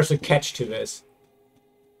like there's a catch to this.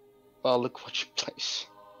 Well, look what you place.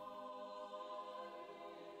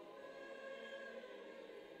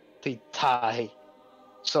 They die.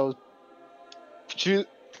 So you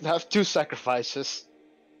have 2 sacrifices.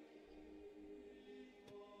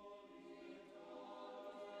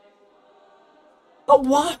 Oh,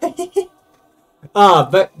 why?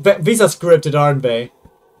 But these are scripted, aren't they?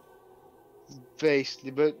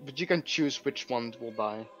 Basically, but you can choose which one will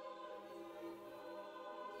die.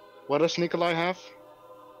 What does Nikolai have?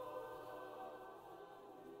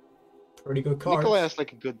 Pretty good card. Nikolai has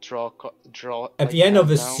like a good draw. At like, the end of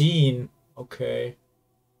the now. scene. Okay.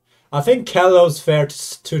 I think Kello's fair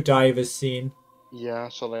to die this scene. Yeah,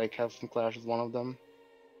 so like have him clash with one of them.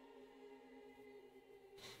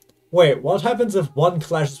 Wait, what happens if one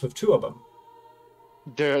clashes with 2 of them?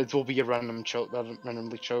 There, it will be a randomly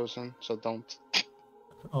chosen, so don't.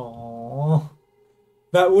 Aww.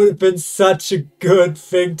 That would have been such a good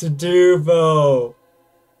thing to do, though.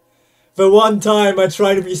 The one time I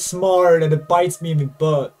try to be smart and it bites me in the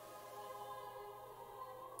butt.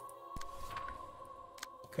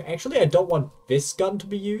 Okay, actually I don't want this gun to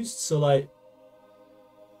be used, so like,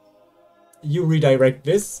 you redirect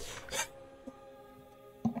this.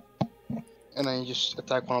 And then you just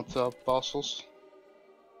attack one of the apostles.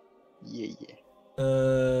 Yeah.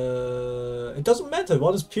 It doesn't matter.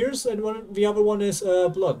 One is Pierce and the other one is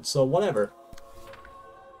Blood, so whatever.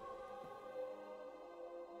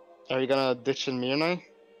 Are you gonna ditch in Mirnai?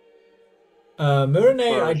 Myrne,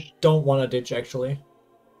 I don't want to ditch actually.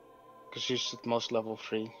 Because she's at most level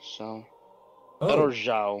 3, so... Oh. That or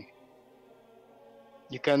Zhao.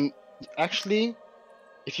 You can... Actually,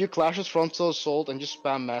 if you clash with Frontal Assault and just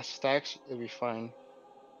spam mass attacks, it'll be fine.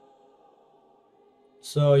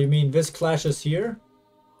 So you mean this clashes here?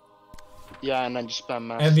 Yeah, and then just spam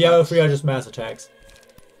mass and the attacks. other 3 are just mass attacks.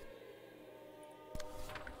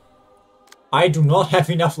 I do not have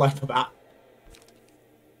enough life for that.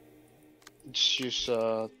 Just use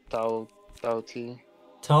Tao T.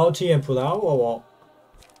 Tao T and Pulau or what?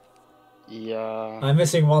 Yeah. I'm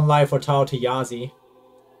missing 1 life for Tao T Yazi.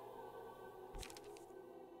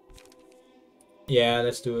 Yeah,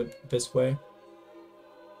 let's do it this way.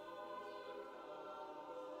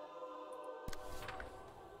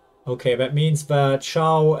 Okay, that means that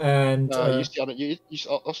Shao and... use the other, you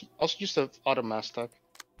also use the other mass attack.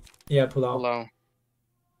 Yeah, Pulau.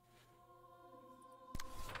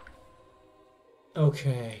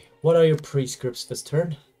 Okay, what are your prescripts this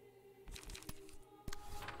turn?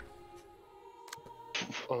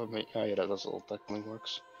 Oh, yeah, that's all technically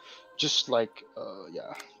works. Just like,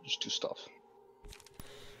 yeah, just 2 stuff.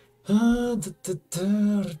 I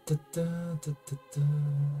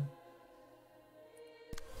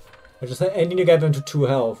need to get them to 2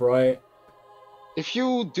 health, right? If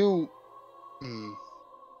you do...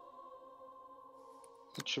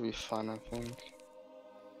 It should be fun, I think.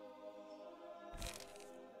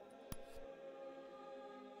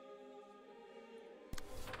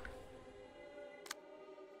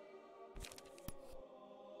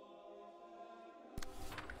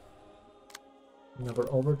 Another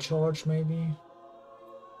overcharge, maybe?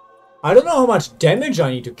 I don't know how much damage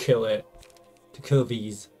I need to kill it. To kill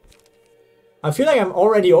these. I feel like I'm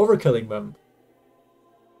already overkilling them.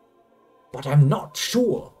 But I'm not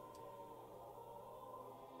sure.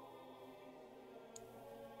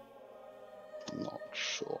 Not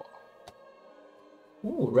sure.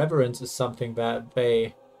 Ooh, Reverence is something that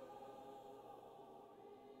they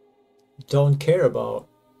don't care about.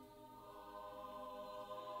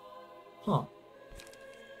 Huh.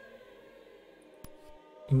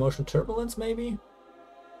 Emotional turbulence, maybe?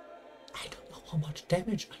 I don't know how much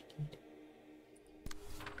damage I need.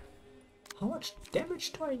 How much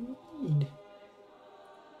damage do I need?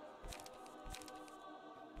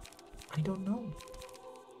 I don't know.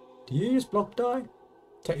 Do you use block die?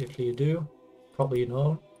 Technically you do. Probably you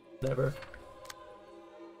don't. Never.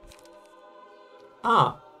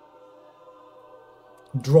 Ah!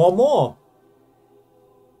 Draw more!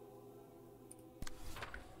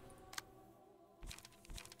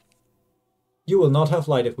 You will not have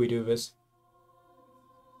light if we do this.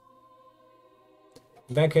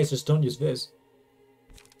 In that case, just don't use this.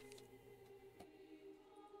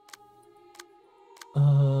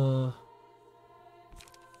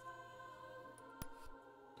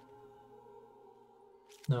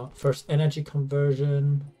 No, first energy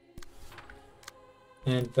conversion.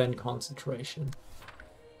 And then concentration.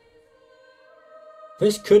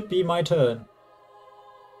 This could be my turn.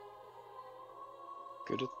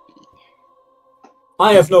 Could it be?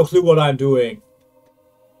 I have no clue what I'm doing.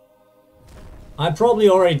 I'm probably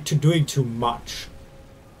already doing too much.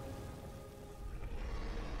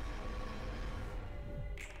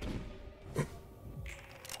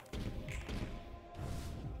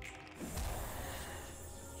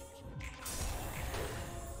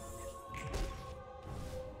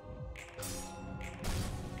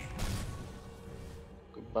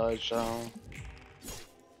 Goodbye, Zhao.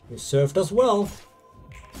 You served us well.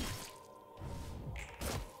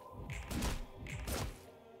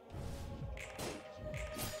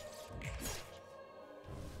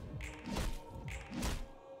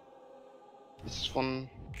 This one...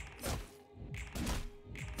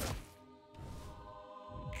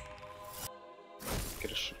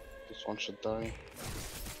 This one should die.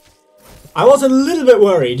 I was a little bit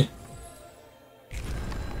worried.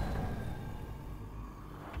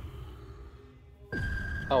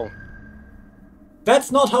 Oh.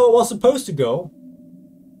 That's not how it was supposed to go.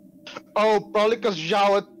 Oh, probably because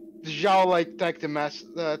Zhao like tagged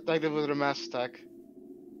it with a mass attack.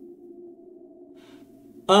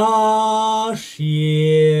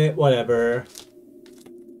 Shit. Whatever.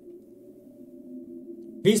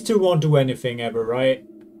 These 2 won't do anything ever, right?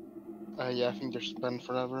 Yeah, I think they're suspended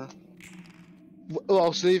forever.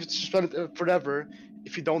 Well, so if it's suspended forever,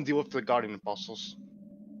 if you don't deal with the Guardian Apostles.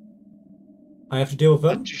 I have to deal with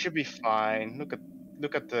them? But you should be fine. Look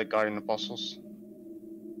at the Guardian Apostles.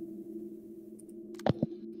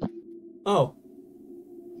 Oh.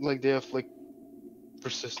 Like they have like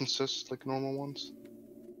resistances like normal ones.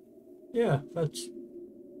 Yeah, that's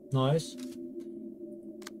nice. I should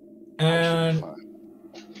be And fine.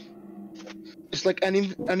 Is like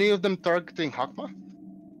any of them targeting Hakma?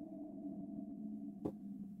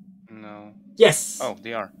 No. yes! Oh,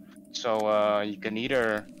 they are. So you can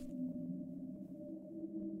either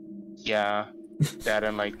that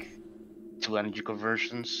and like 2 energy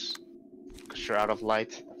conversions because you're out of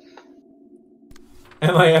light.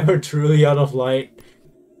 Am I ever truly out of light?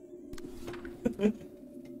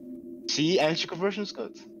 See, energy conversion is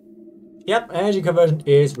good. Yep, energy conversion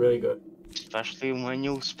is really good. Especially when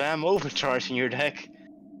you spam overcharge in your deck.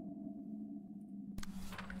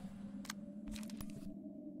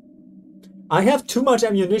 I have too much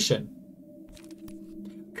ammunition.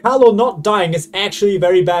 Carlo not dying is actually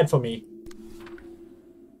very bad for me.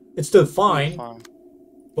 It's still fine,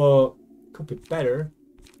 but could be better.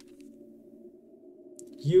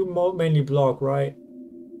 You mainly block, right?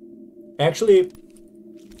 Actually,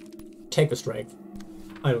 take the strength.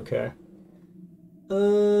 I don't care.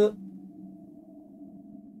 I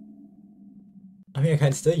mean, I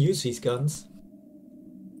can still use these guns.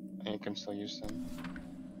 And you can still use them.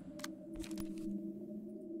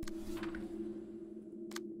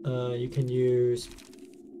 You can use...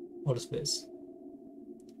 What is this?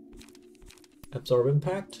 Absorb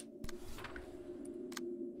Impact?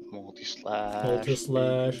 Multi-slash.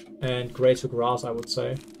 Multi-slash. And Great to Grass, I would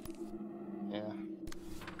say. Yeah.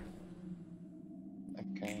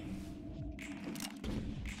 Okay.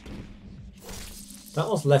 That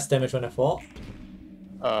was less damage than I thought.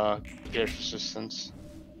 Pierce resistance.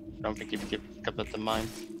 I don't think you've kept that in mind.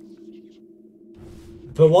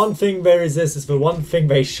 The one thing they resist is the one thing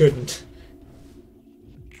they shouldn't.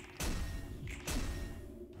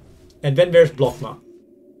 And then there's Clockma.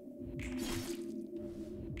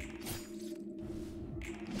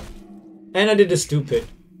 And I did a stupid.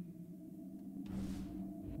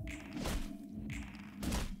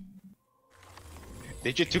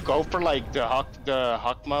 Did you took over like the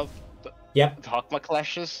Hakma? Yep. The Hakma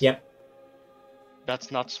clashes? Yep.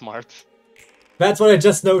 That's not smart. That's what I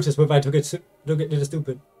just noticed when I took it did a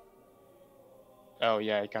stupid. Oh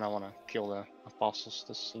yeah, you kinda wanna kill the apostles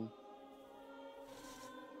this scene.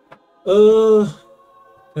 It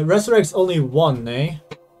resurrects only one, eh?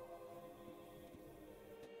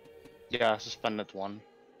 Yeah, suspended one.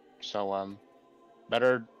 So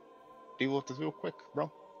better deal with it real quick,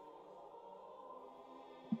 bro.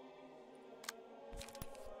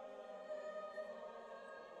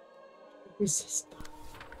 Resist.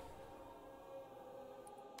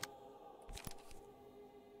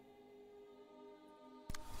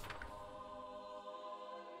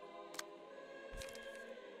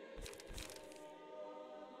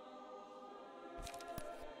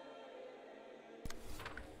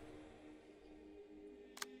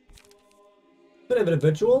 Bit of an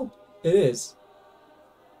individual? It is.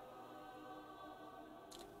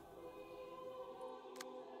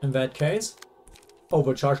 In that case,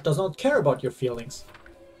 Overcharge does not care about your feelings.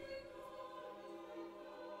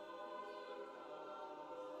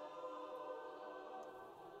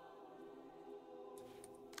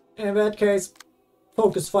 In that case,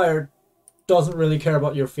 Focus Fire doesn't really care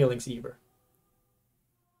about your feelings either.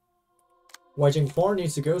 Watching 4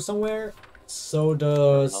 needs to go somewhere, so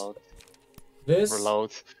does Reload. this.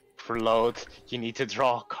 Reload. You need to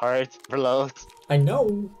draw a card. Reload. I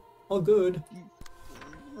know. All good.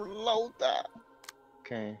 Reload that.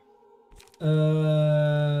 Okay.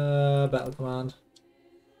 Battle command.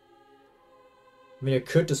 I mean, I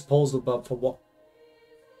could disposal, but for what?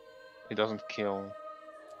 It doesn't kill.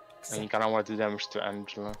 And you kinda want to do damage to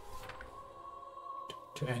Angela.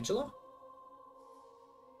 To Angela?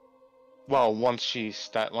 Well, once she's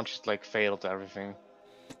like failed everything.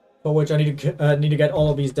 For which I need to get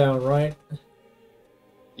all of these down, right?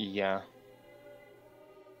 Yeah.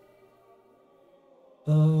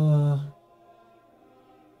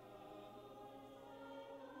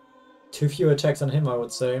 Too few attacks on him, I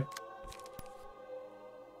would say.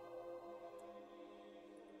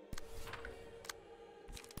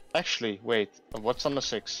 Actually, wait. What's on the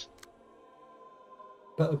 6?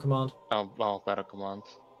 Battle command. Oh, well, battle command.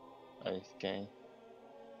 Okay.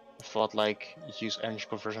 I thought like you use energy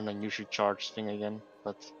conversion and use your charge thing again,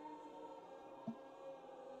 but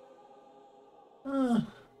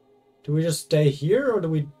Do we just stay here, or do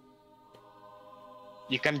we?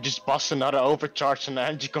 you can just bust another overcharge and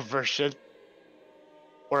energy conversion,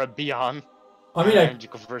 or a beyond. I mean, energy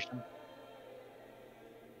conversion.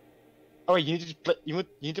 Oh wait, you need to play. You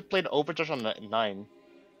need to play the overcharge on the 9.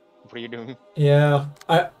 What are you doing? yeah,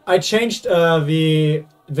 I changed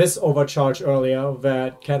this overcharge earlier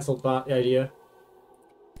that cancelled that idea,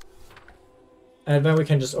 and then we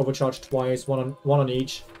can just overcharge twice, one on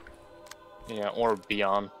each. Yeah, or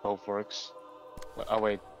beyond. Both works. Oh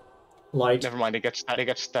wait, Light. never mind. They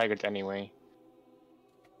get staggered anyway.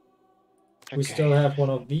 We still have one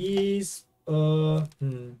of these.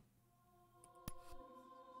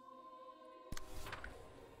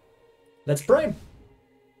 Let's pray.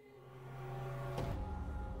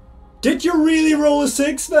 Did you really roll a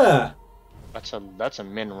 6 there? That's a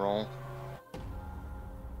min roll.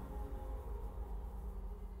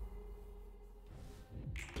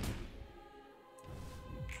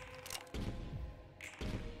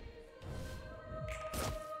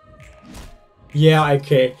 Yeah,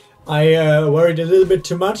 okay. I worried a little bit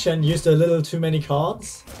too much and used a little too many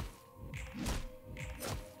cards.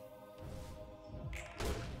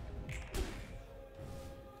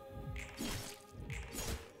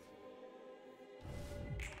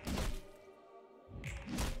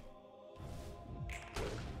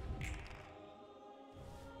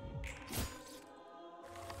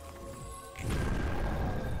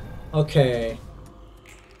 Okay.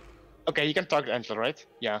 Okay, you can target Angela, right?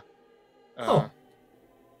 Yeah. Oh.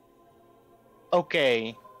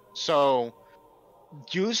 Okay, so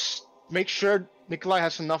make sure Nikolai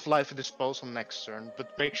has enough life to dispose on next turn,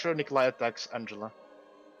 but make sure Nikolai attacks Angela.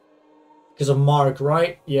 Because of Mark,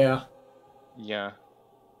 right? Yeah. Yeah.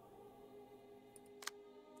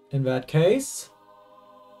 In that case.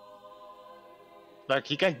 Like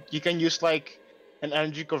you can use like an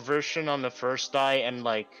energy conversion on the first die and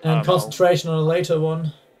like And concentration on a later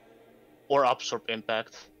one. Or absorb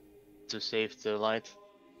impact to save the light.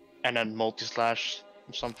 And then multi-slash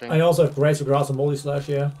or something. I also have Grace of Grass and Moldy Slash,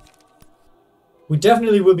 yeah. We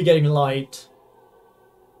definitely will be getting light.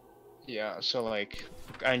 Yeah, so like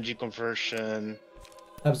energy conversion.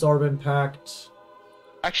 Absorb impact.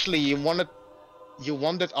 Actually, you want it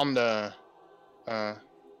on the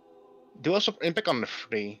do also impact on the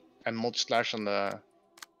 3 and multi-slash on the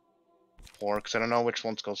 4, because I don't know which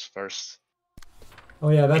one goes first. Oh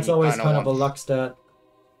yeah, that's always kind of a luck stat.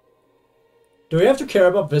 Do we have to care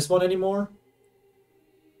about this one anymore?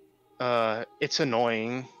 It's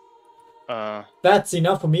annoying. That's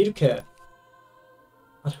enough for me to care.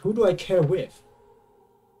 But who do I care with?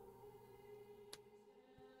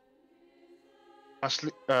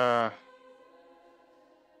 Honestly,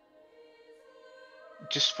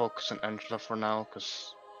 just focus on Angela for now,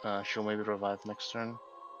 because she'll maybe revive next turn.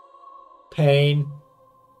 Pain.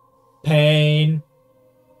 Pain.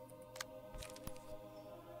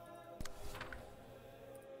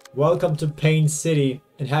 Welcome to Pain City.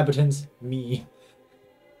 Inhabitants, me.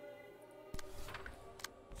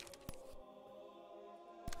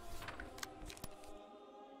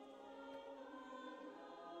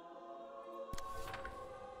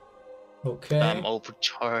 Okay. I'm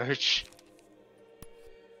overcharged.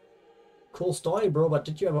 Cool story, bro, but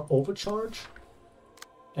did you have an overcharge?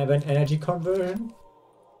 And then energy conversion?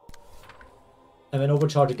 And then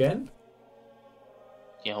overcharge again?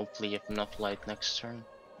 Yeah, hopefully you have enough light next turn.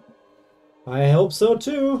 I hope so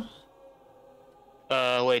too.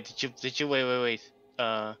 Wait, did you wait.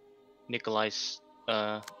 Nikolai's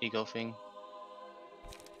ego thing.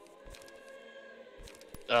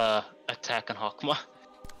 Attack on Clockma.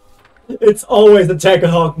 It's always attack on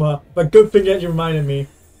Clockma, but good thing that you reminded me.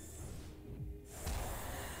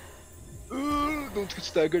 Don't get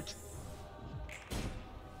staggered.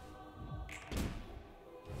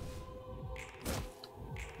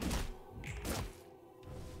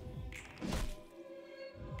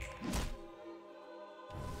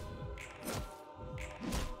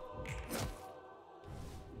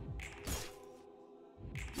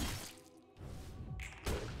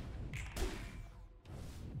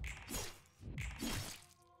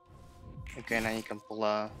 Okay, now you can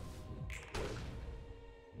pull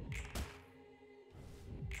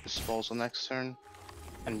disposal next turn,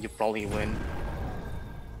 and you probably win.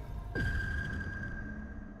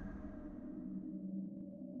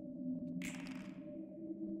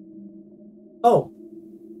 Oh.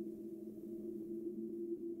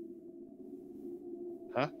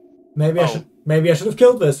 Huh? Maybe I should have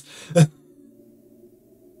killed this.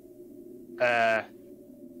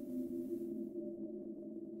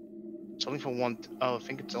 It's only for one. Oh, I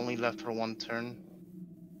think it's only left for one turn.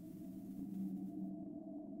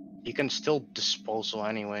 You can still disposal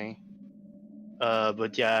anyway.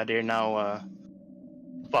 But yeah, they're now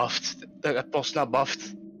buffed. The boss now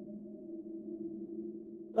buffed.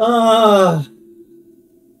 Ah.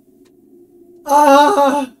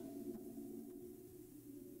 Ah!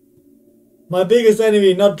 My biggest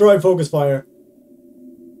enemy, not drawing focus fire.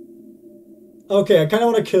 Okay, I kind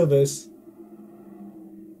of want to kill this.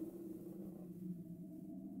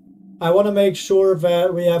 I want to make sure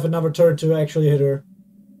that we have another turn to actually hit her.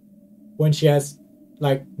 When she has,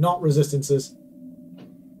 like, not resistances.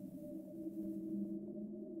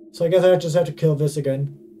 So I guess I just have to kill this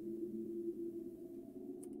again.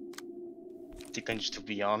 You can just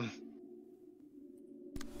be on.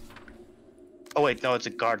 Oh wait, no, it's a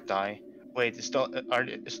guard die. Wait, is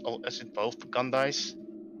it both gun dice?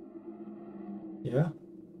 Yeah?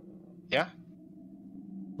 Yeah?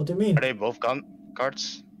 What do you mean? Are they both gun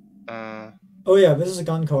cards? Oh yeah, this is a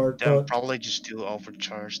gun card, Then but probably just do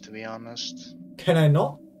overcharge, to be honest. can I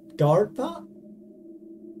not guard that?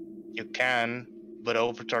 You can, but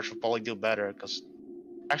overcharge will probably do better, because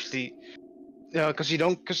actually, yeah, because you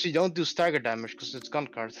don't do stagger damage, because it's gun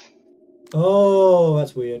card. Oh,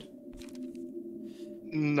 that's weird.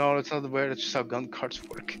 No, that's not weird. That's just how gun cards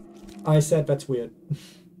work. I said that's weird.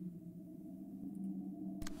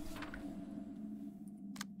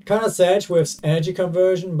 Kind of sad with energy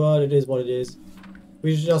conversion, but it is what it is.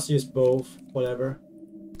 We should just use both, whatever.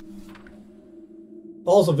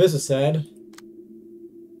 Also, this is sad.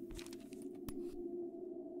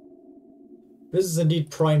 This is indeed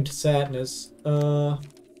primed sadness.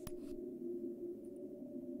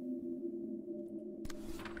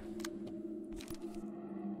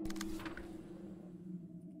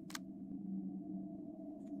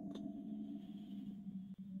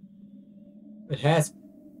 It has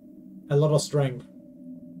a lot of strength.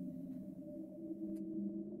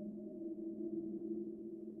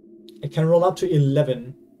 It can roll up to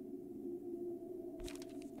 11.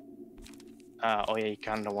 Oh yeah, you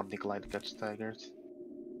kind of want Nikolai to get staggered.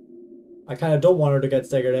 I kind of don't want her to get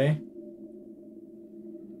staggered, eh?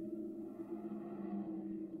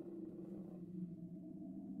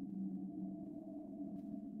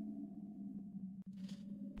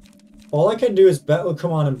 All I can do is battle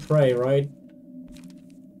command and pray, right?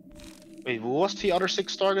 Wait, who was the other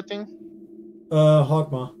 6 targeting?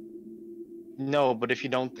 Hogma. No, but if you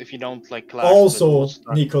don't like clash Also, with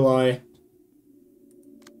Nikolai.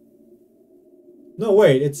 No,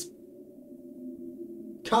 wait, it's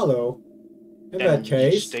Kalo. In that you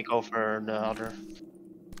case, just take over the other.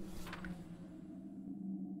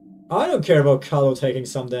 I don't care about Kalo taking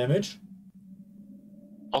some damage.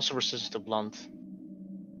 Also resists to blunt.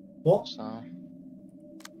 What? So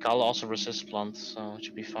Kalo also resists blunt, so it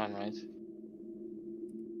should be fine, right?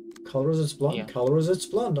 Color resists blunt? Yeah. Color resists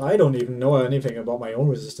blunt. I don't even know anything about my own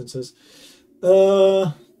resistances.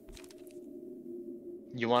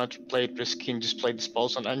 You want to play it risky and just play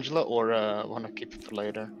Dispose on Angela, or want to keep it for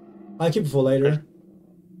later? I'll keep it for later.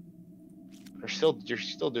 You're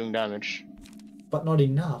still doing damage. But not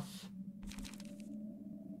enough.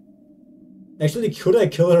 Actually, could I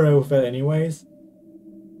kill her with that anyways?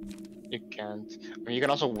 You can't. I mean, you can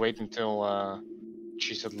also wait until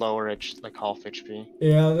she's at lower like half HP.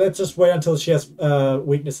 Yeah, let's just wait until she has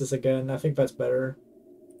weaknesses again. I think that's better.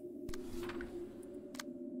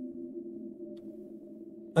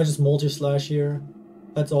 I just multi-slash here.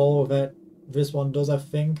 That's all that this one does, I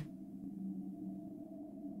think.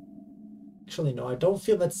 Actually, no, I don't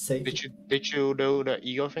feel that's safe. Did you do the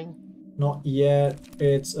ego thing? Not yet.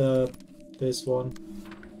 It's this one.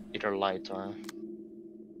 Either light or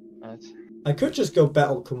right. I could just go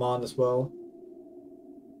battle command as well.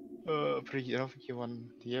 But I don't think you want.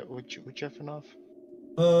 Yeah, would you have enough?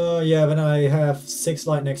 Yeah, then I have 6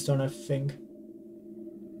 light next turn, I think.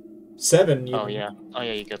 7 even. Oh yeah,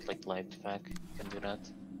 you get like light back. You can do that.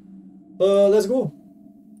 Let's go.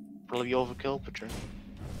 Probably overkill, but sure.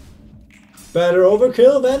 Better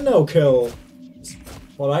overkill than no kill. That's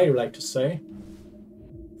what I like to say.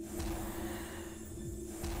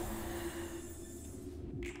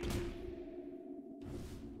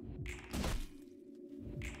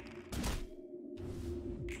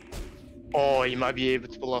 Oh, you might be able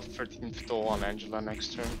to pull off 13th toll on Angela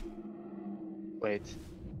next turn. Wait.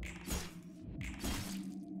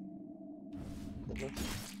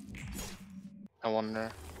 I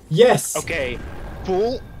wonder. Yes! Okay,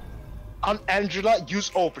 pull on Angela,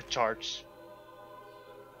 use overcharge.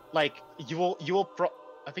 Like, I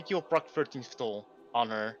think you will proc 13th toll on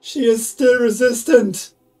her. She is still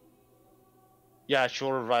resistant! Yeah,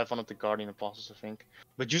 she'll revive one of the Guardian Apostles, I think.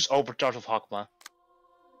 But use overcharge of Hakma.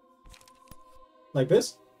 Like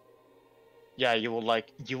this? Yeah, you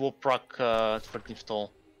will proc 13th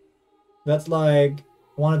toll. That's like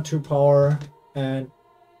 1 or 2 power and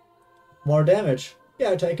more damage.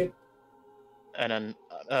 Yeah, I take it. And then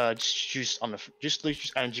just use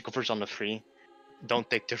energy conversion on the 3. don't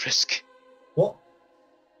take the risk. What?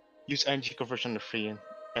 Use energy conversion on the free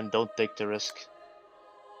and don't take the risk.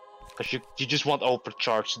 Because you just want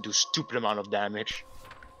overcharge to do stupid amount of damage.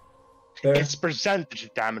 There. It's percentage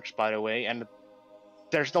of damage, by the way, and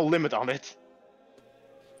there's no limit on it.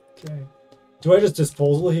 Okay. Do I just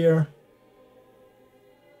disposal here?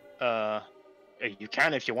 You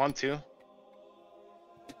can if you want to.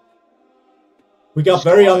 We got Just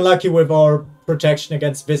very go on. unlucky with our protection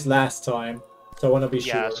against this last time, so I want to be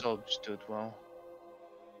Yeah, sure. so just do it well.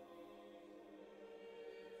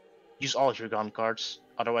 Use all of your gun cards,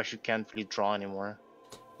 otherwise you can't really draw anymore.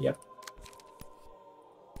 Yep.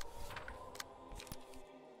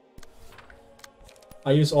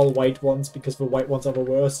 I use all white ones because the white ones are the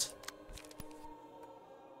worst.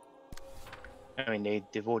 I mean,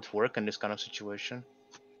 they won't work in this kind of situation.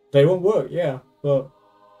 They won't work, yeah, but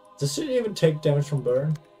does it even take damage from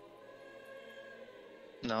burn?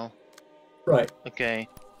 No. Right. Okay,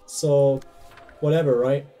 So, whatever,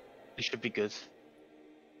 right? it should be good.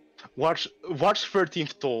 Watch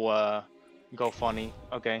 13th toll go funny.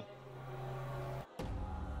 Okay.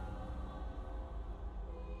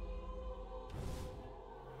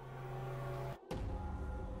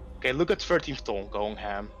 Okay, look at 13th toll going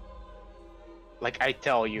ham. Like I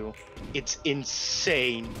tell you, it's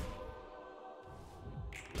insane.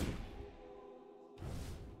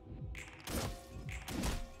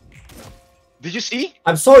 Did you see?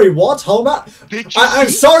 I'm sorry, what? How much? Did you I'm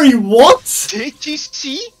see? sorry, what? Did you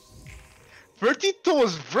see? 13th toll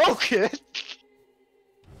is broken.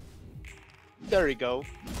 There we go.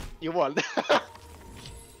 You won.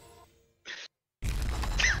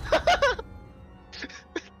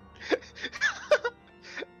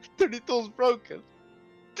 13th toll is broken.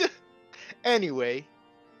 Anyway.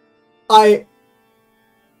 I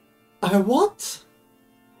what?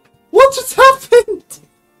 What just happened?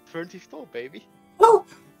 13th toll, baby. How?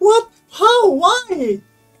 What? How? Why?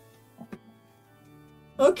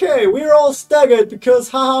 Okay, we're all staggered because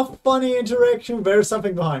haha, funny interaction. There's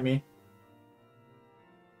something behind me.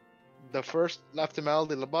 The first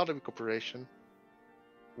optimality lobotomy corporation.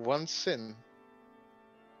 One sin.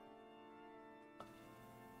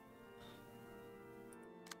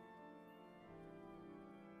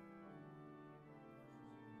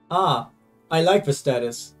 Ah, I like the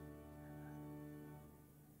status.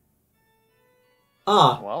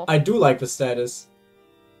 Ah, Well. I do like the status.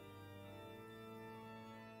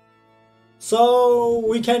 So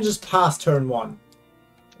we can just pass turn 1.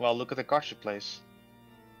 Well, look at the card she plays.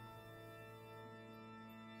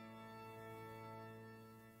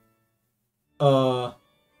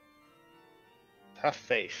 Have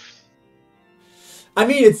faith. I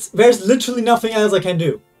mean, there's literally nothing else I can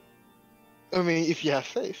do. I mean, if you have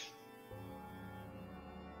faith.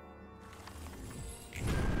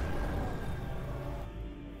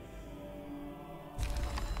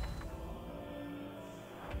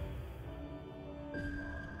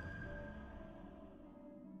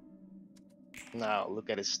 Now, look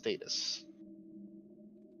at his status.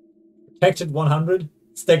 Protected 100,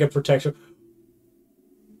 staggered protection.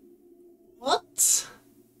 What?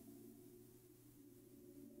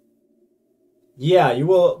 Yeah, you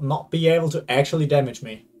will not be able to actually damage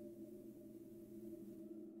me.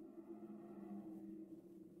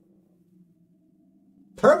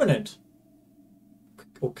 Permanent.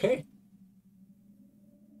 Okay.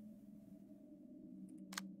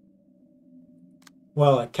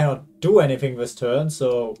 Well, I cannot do anything this turn,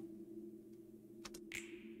 so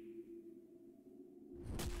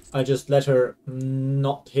I just let her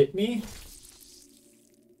not hit me.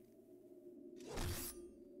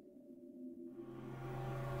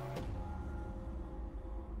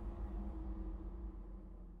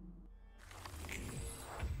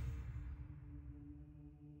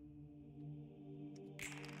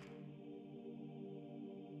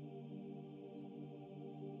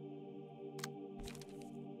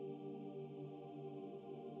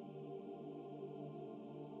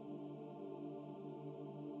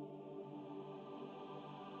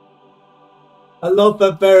 I love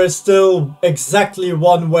that there is still exactly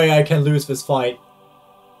one way I can lose this fight.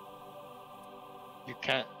 You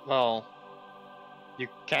can't. Well, you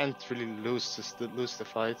can't really lose the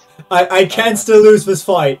fight. I can still lose this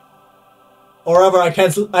fight. Or rather,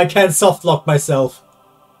 I can soft lock myself.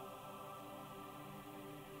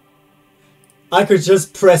 I could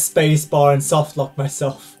just press spacebar and soft lock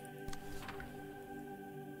myself.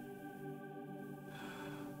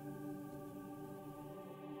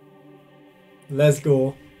 Let's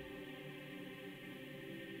go.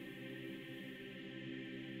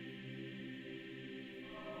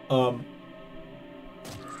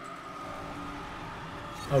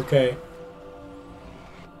 Okay.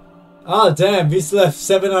 Ah, damn, we still have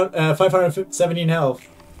 517 health.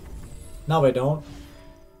 Now I don't.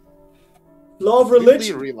 Law of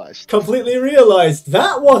religion. Completely realized.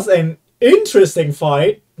 That was an interesting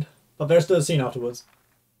fight. But there's still a scene afterwards.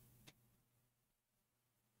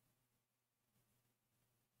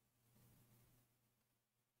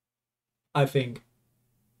 I think.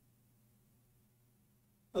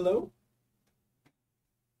 Hello?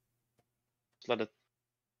 Just let it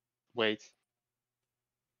wait.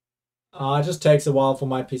 It just takes a while for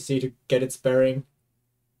my PC to get its bearing.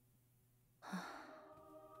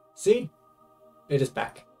 See? It is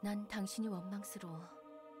back. 난 당신이 원망스러워,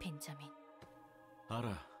 벤자민.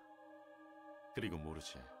 알아. 그리고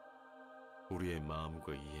모르지. 우리의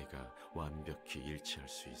마음과 이해가 완벽히 일치할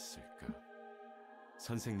수 있을까?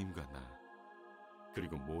 선생님과 나,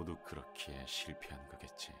 그리고 모두 그렇기에 실패한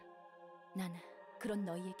거겠지. 난 그런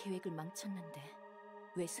너희의 계획을 망쳤는데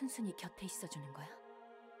왜 순순히 곁에 있어주는 거야?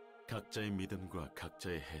 각자의 믿음과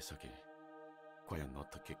각자의 해석이 과연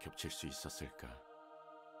어떻게 겹칠 수 있었을까?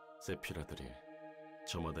 세피라들이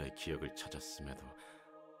저마다의 기억을 찾았음에도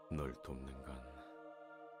널 돕는 건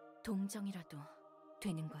동정이라도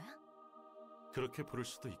되는 거야? 그렇게 부를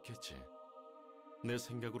수도 있겠지. 내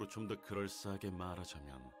생각으로 좀 더 그럴싸하게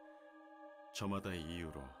말하자면 저마다의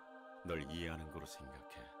이유로 널 이해하는 거로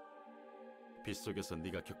생각해. 빗속에서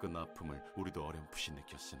네가 겪은 아픔을 우리도 어렴풋이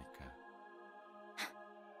느꼈으니까.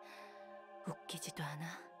 웃기지도 않아.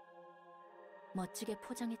 멋지게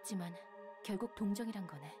포장했지만 결국 동정이란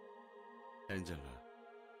거네. 엔젤라,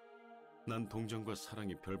 난 동정과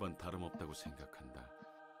사랑이 별반 다름없다고 생각한다.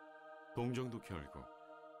 동정도 결국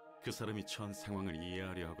그 사람이 처한 상황을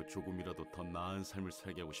이해하려 하고 조금이라도 더 나은 삶을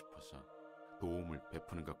살게 하고 싶어서 도움을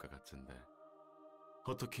베푸는 것과 같은데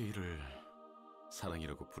어떻게 이를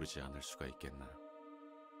사랑이라고 부르지 않을 수가 있겠나?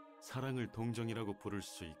 사랑을 동정이라고 부를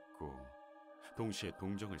수 있고 동시에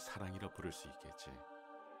동정을 사랑이라 부를 수 있겠지.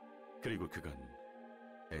 그리고 그건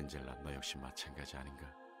엔젤라 너 역시 마찬가지 아닌가?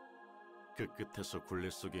 그 끝에서 굴레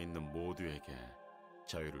속에 있는 모두에게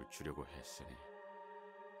자유를 주려고 했으니.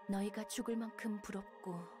 너희가 죽을 만큼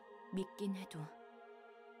부럽고 믿긴 해도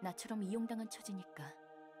나처럼 이용당한 처지니까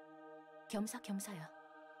겸사겸사야.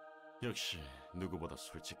 역시 누구보다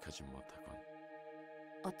솔직하지 못하군.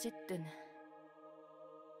 어쨌든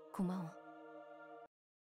고마워.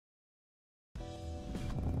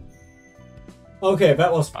 Okay,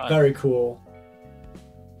 that was very cool.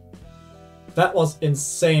 That was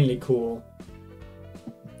insanely cool.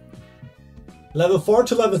 Level 4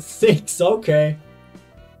 to level 6, okay.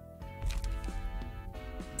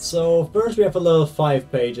 So first we have a level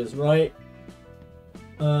 5 pages, right?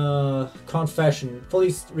 Confession.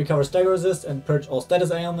 Fully recover stagger resist and purge all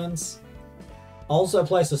status ailments. Also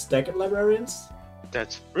applies to staggered librarians.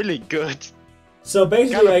 That's really good. So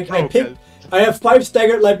basically I have 5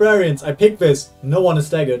 staggered librarians. I pick this. No one is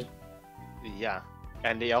staggered. Yeah,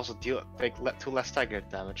 and they also take 2 less stagger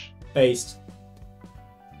damage. Based.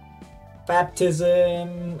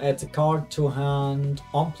 Baptism. Add a card to hand.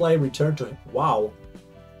 On play, return to... Wow.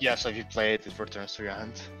 Yeah, so if you play it, it returns to your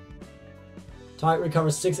hand. Target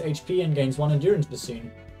recovers 6 HP and gains 1 endurance this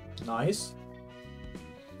scene. Nice.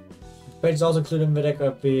 Pages also include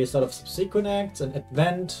at the start of subsequent acts, an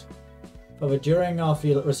event. For the during of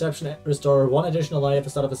the reception, restore 1 additional life at the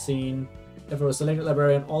start of a scene. If a selected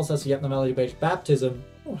librarian also has the abnormality page baptism.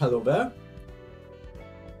 Oh, hello there.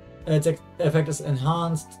 Its effect is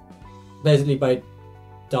enhanced basically by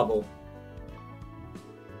double.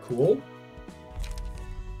 Cool.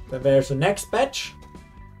 Then there's the next batch.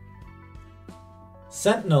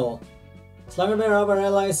 Sentinel. As long as there are other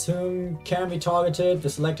allies whom can be targeted, the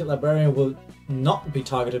selected librarian will not be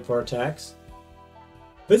targeted for attacks.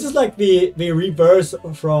 This is like the reverse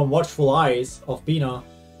from Watchful Eyes of Bina.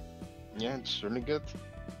 Yeah, it's really good.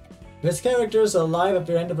 This character is alive at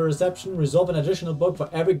the end of a reception. Resolve an additional book for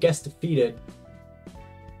every guest defeated.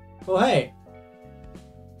 Oh hey!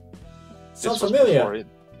 Sounds familiar.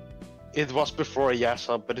 It was before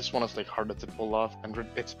Yasa, but this one is like harder to pull off, and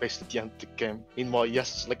it's based at the end of the game. Meanwhile,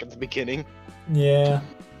 Yasa's like at the beginning. Yeah.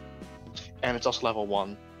 And it's also level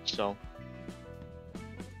 1, so...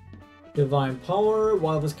 Divine Power.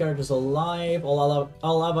 While this character is alive, all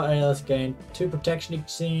other allies gain 2 protection each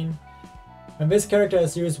scene. When this character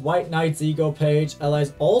is used White Knight's Ego page,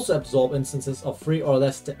 allies also absorb instances of 3 or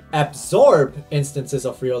less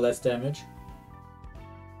damage.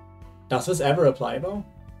 Does this ever apply though?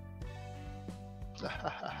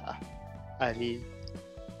 I need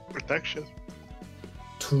protection.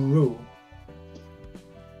 True.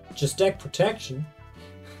 Just deck protection.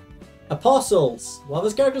 Apostles. While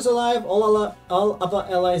this character is alive, all other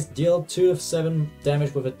allies deal 2 of 7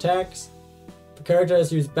 damage with attacks. If a character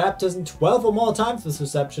has used Baptism 12 or more times this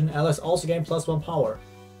reception, allies also gain +1 power.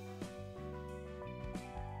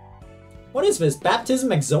 What is this? Baptism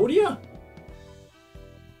Exodia?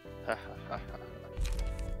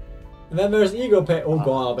 And then there's Ego Pay. Oh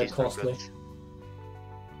god, they're costly.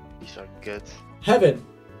 These are good. Heaven.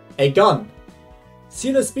 A gun.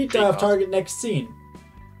 See the speed die of target next scene.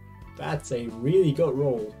 That's a really good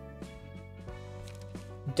roll.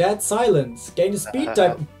 Dead Silence. Gain a speed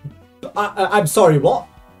die. I'm sorry, what?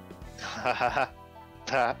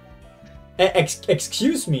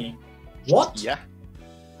 Excuse me. What? Yeah.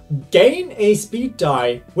 Gain a speed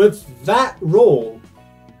die with that roll.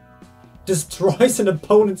 Destroys an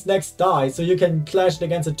opponent's next die so you can clash it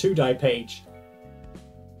against a 2-die page.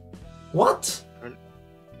 What?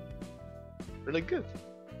 Really good.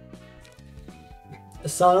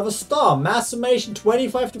 Son of a Star. Mass summation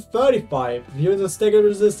 25 to 35. If you use a stagger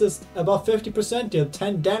resistance above 50%, deal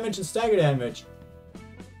 10 damage and stagger damage.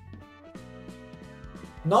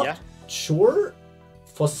 Not sure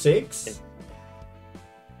for 6.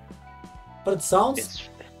 But it sounds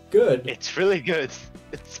good. It's really good.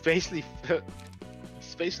 It's basically a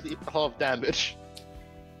lot of damage.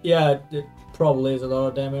 Yeah, it probably is a lot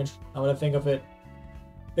of damage. Now that I think of it.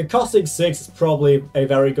 It costing 6 is probably a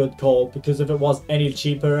very good call, because if it was any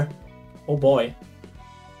cheaper, oh boy.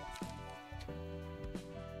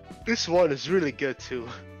 This one is really good too.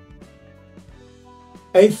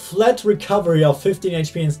 A flat recovery of 15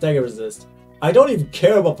 HP and stagger resist. I don't even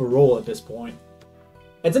care about the roll at this point.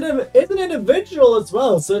 It's an individual as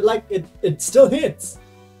well, so it still hits.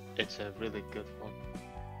 It's a really good one.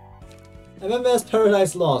 And then there's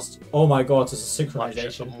Paradise Lost. Oh my god, this is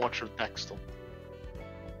synchronization. Watch your textile.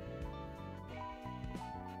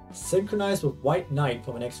 Synchronize with White Knight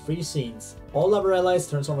for the next 3 scenes. All other allies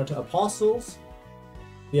transform into Apostles.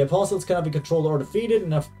 The Apostles cannot be controlled or defeated,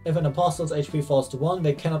 and if an Apostle's HP falls to 1,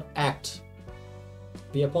 they cannot act.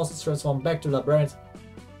 The Apostles transform back to Librarians.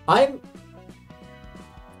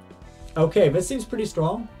 Okay, this seems pretty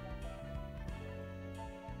strong.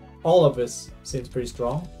 All of this seems pretty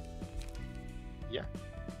strong. Yeah.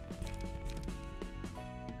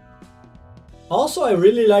 Also, I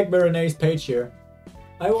really like Renee's page here.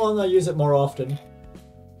 I wanna use it more often.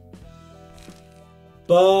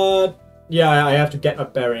 But yeah, I have to get my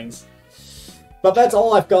bearings. But that's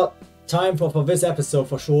all I've got time for this episode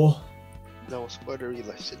for sure. That was quite a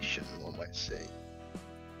realization, one might say.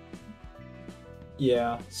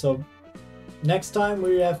 Yeah, so next time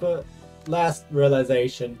we have a last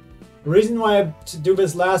realization. The reason why I do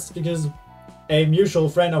this last is because a mutual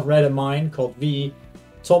friend of Radd and mine called V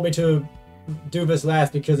told me to do this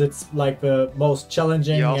last because it's like the most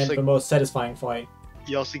challenging and the most satisfying fight.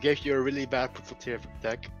 He also gave you a really bad profiteer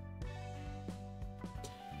deck.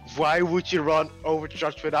 Why would you run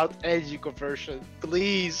Overcharge without energy conversion?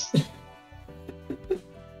 Please!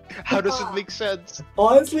 How does it make sense?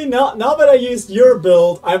 Honestly, now that I used your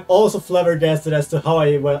build, I'm also flabbergasted as to how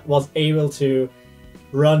I was able to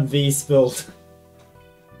run this build.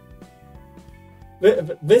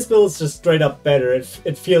 This build is just straight up better.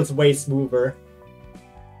 It feels way smoother.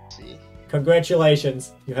 See?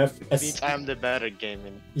 Congratulations, you have. It means I'm the better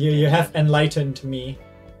gaming. You have enlightened me.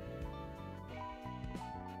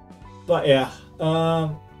 But yeah,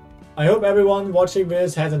 I hope everyone watching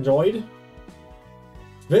this has enjoyed.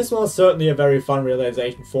 This was certainly a very fun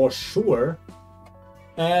realization for sure.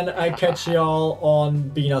 And I catch y'all on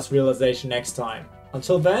Bina's realization next time.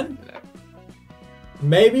 Until then,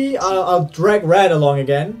 maybe I'll drag Radd along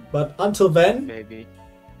again. But until then, maybe.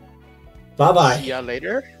 Bye bye. See ya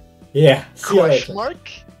later. Yeah. See ya later. Mark.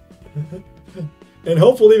 And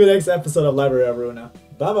hopefully the next episode of Library of Ruina.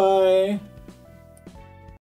 Bye bye.